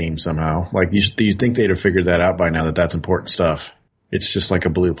Ant-Man themed somehow. You'd think they'd have figured that out by now, that's important stuff. It's just like a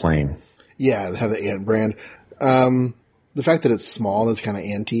blue plane. Yeah, they have the Ant brand. The fact that it's small is kind of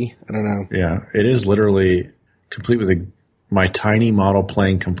anti. I don't know. Yeah, it is literally complete with my tiny model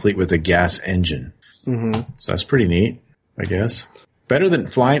plane complete with a gas engine. Mm-hmm. So that's pretty neat, I guess. Better than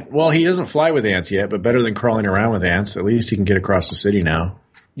flying. Well, he doesn't fly with ants yet, but better than crawling around with ants. At least he can get across the city now.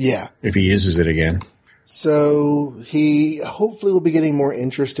 Yeah. If he uses it again. So he hopefully will be getting more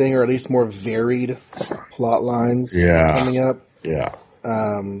interesting or at least more varied plot lines coming up. Yeah.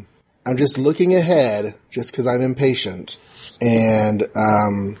 I'm just looking ahead just because I'm impatient. And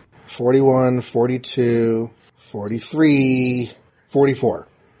 41, 42, 43, 44.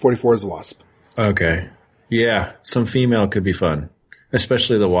 44 is the Wasp. Okay. Yeah, some female could be fun.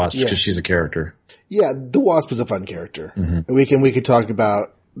 Especially the Wasp, because she's a character. Yeah, the Wasp is a fun character. Mm-hmm. We could talk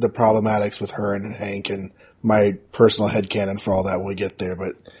about the problematics with her and Hank and my personal headcanon for all that when we get there.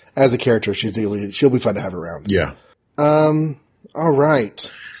 But as a character, she'll be fun to have around. Yeah. All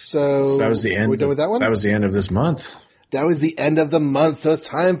right. So that was the end. Are we done with that one? That was the end of this month. That was the end of the month. So it's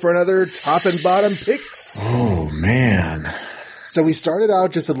time for another top and bottom picks. Oh, man. So we started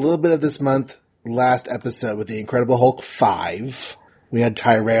out just a little bit of this month, last episode, with the Incredible Hulk 5. We had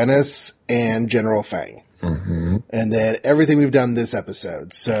Tyrannus and General Fang. Mm-hmm. And then everything we've done this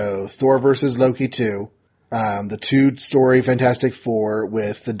episode. So Thor versus Loki 2, the 2-story Fantastic Four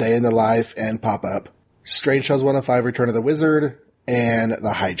with The Day in the Life and Pop-Up, Strange Tales 105 Return of the Wizard, and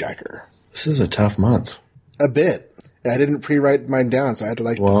The Hijacker. This is a tough month. A bit. I didn't pre-write mine down, so I had to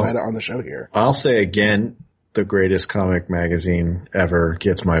decide it on the show here. I'll say again, the greatest comic magazine ever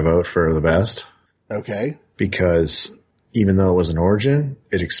gets my vote for the best. Okay. Because even though it was an origin,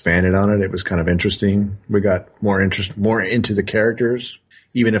 it expanded on it. It was kind of interesting. We got more into the characters,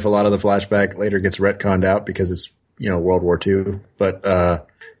 even if a lot of the flashback later gets retconned out because it's, World War II. But,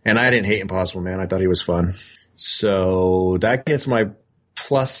 and I didn't hate Impossible Man. I thought he was fun. So that gets my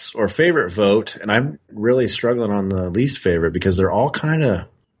plus or favorite vote. And I'm really struggling on the least favorite because they're all kind of,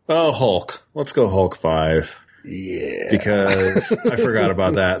 Hulk. Let's go Hulk 5. Yeah. Because I forgot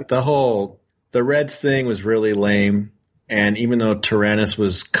about that. The Reds thing was really lame. And even though Tyrannus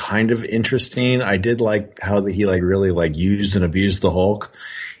was kind of interesting, I did like how he really used and abused the Hulk.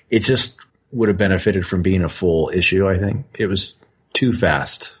 It just would have benefited from being a full issue, I think. It was too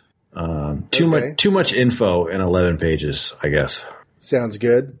fast. Too much info in 11 pages, I guess. Sounds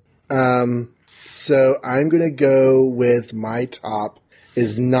good. So I'm going to go with my top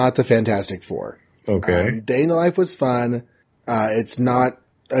is not the Fantastic Four. Okay. Day in the Life was fun. It's not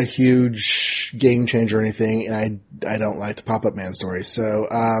a huge game changer or anything, and I don't like the Pop-Up Man story. So,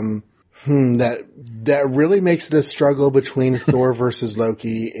 that really makes it a struggle between Thor versus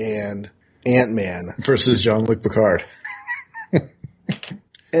Loki and Ant-Man. Versus Jean-Luc Picard.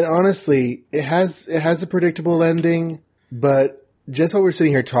 And honestly, it has a predictable ending, but just while we're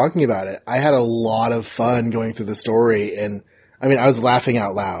sitting here talking about it, I had a lot of fun going through the story, and I was laughing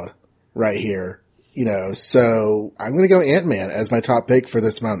out loud right here. So I'm going to go Ant-Man as my top pick for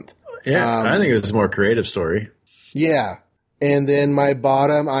this month. Yeah, I think it was a more creative story. Yeah. And then my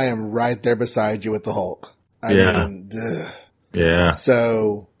bottom, I am right there beside you with the Hulk. Yeah.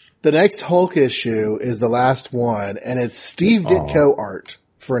 So the next Hulk issue is the last one, and it's Steve Ditko art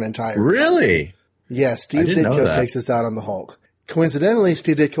for an entire Really? Yeah, Steve Ditko takes us out on the Hulk. Coincidentally,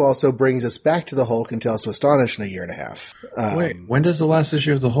 Steve Ditko also brings us back to the Hulk and Tales to Astonish in a year and a half. Wait, when does the last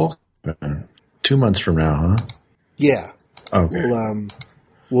issue of the Hulk happen? 2 months from now, huh? Yeah. Okay.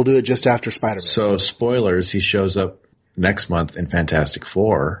 We'll do it just after Spider-Man. So, spoilers, he shows up next month in Fantastic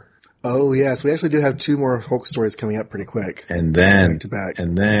Four. Oh, yes. We actually do have 2 more Hulk stories coming up pretty quick. And then, back to back.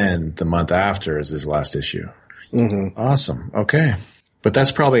 And then the month after is his last issue. Mm-hmm. Awesome. Okay. But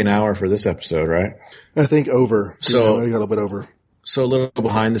that's probably an hour for this episode, right? I think over. So, I got a little bit over. So a little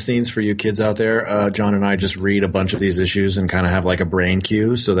behind the scenes for you kids out there, John and I just read a bunch of these issues and kind of have like a brain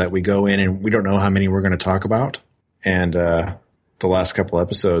cue so that we go in and we don't know how many we're going to talk about. And the last couple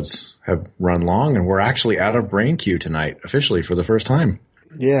episodes have run long and we're actually out of brain cue tonight, officially for the first time.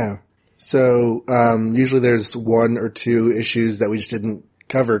 Yeah. So usually there's 1 or 2 issues that we just didn't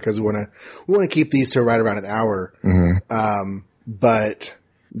cover because we want to keep these to right around an hour. Mm-hmm.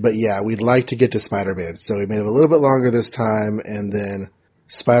 But yeah, we'd like to get to Spider-Man. So we made it a little bit longer this time. And then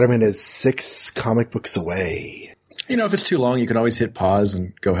Spider-Man is 6 comic books away. If it's too long, you can always hit pause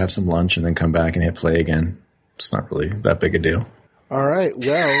and go have some lunch and then come back and hit play again. It's not really that big a deal. All right.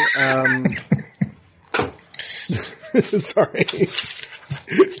 Well, sorry.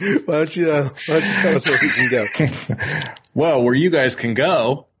 Why don't you tell us where we can go? Well, where you guys can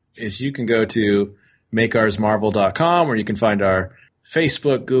go is you can go to makeoursmarvel.com where you can find our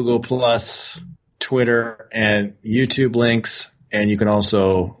Facebook, Google+, Twitter, and YouTube links. And you can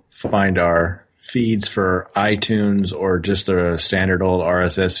also find our feeds for iTunes or just a standard old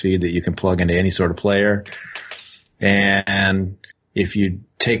RSS feed that you can plug into any sort of player. And if you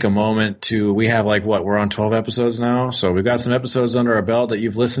take a moment we have we're on 12 episodes now. So we've got some episodes under our belt that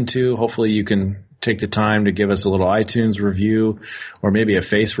you've listened to. Hopefully you can take the time to give us a little iTunes review or maybe a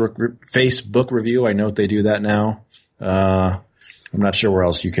Facebook review. I know they do that now. I'm not sure where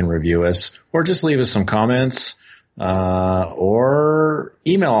else you can review us, or just leave us some comments, or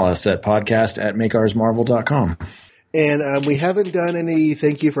email us at podcast@makeoursmarvel.com. And we haven't done any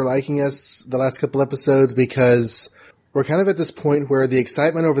thank you for liking us the last couple episodes because we're kind of at this point where the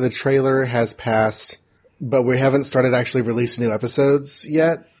excitement over the trailer has passed, but we haven't started actually releasing new episodes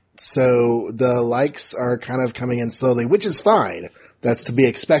yet. So the likes are kind of coming in slowly, which is fine. That's to be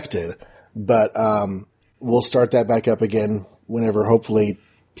expected. But we'll start that back up again whenever hopefully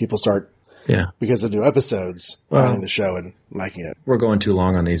people start, because of new episodes, finding the show and liking it. We're going too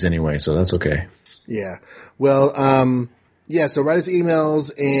long on these anyway, so that's okay. Yeah. Well, Yeah, so write us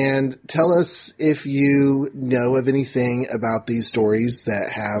emails and tell us if you know of anything about these stories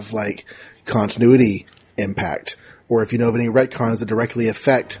that have, like, continuity impact, or if you know of any retcons that directly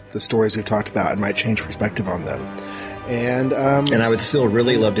affect the stories we've talked about and might change perspective on them. And I would still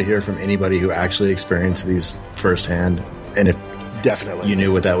really love to hear from anybody who actually experienced these firsthand, and if definitely you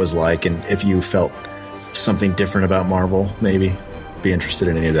knew what that was like, and if you felt something different about Marvel, maybe be interested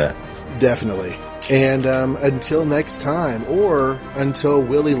in any of that. Definitely. And until next time, or until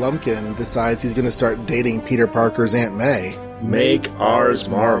Willie Lumpkin decides he's going to start dating Peter Parker's Aunt May, make ours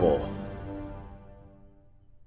Marvel.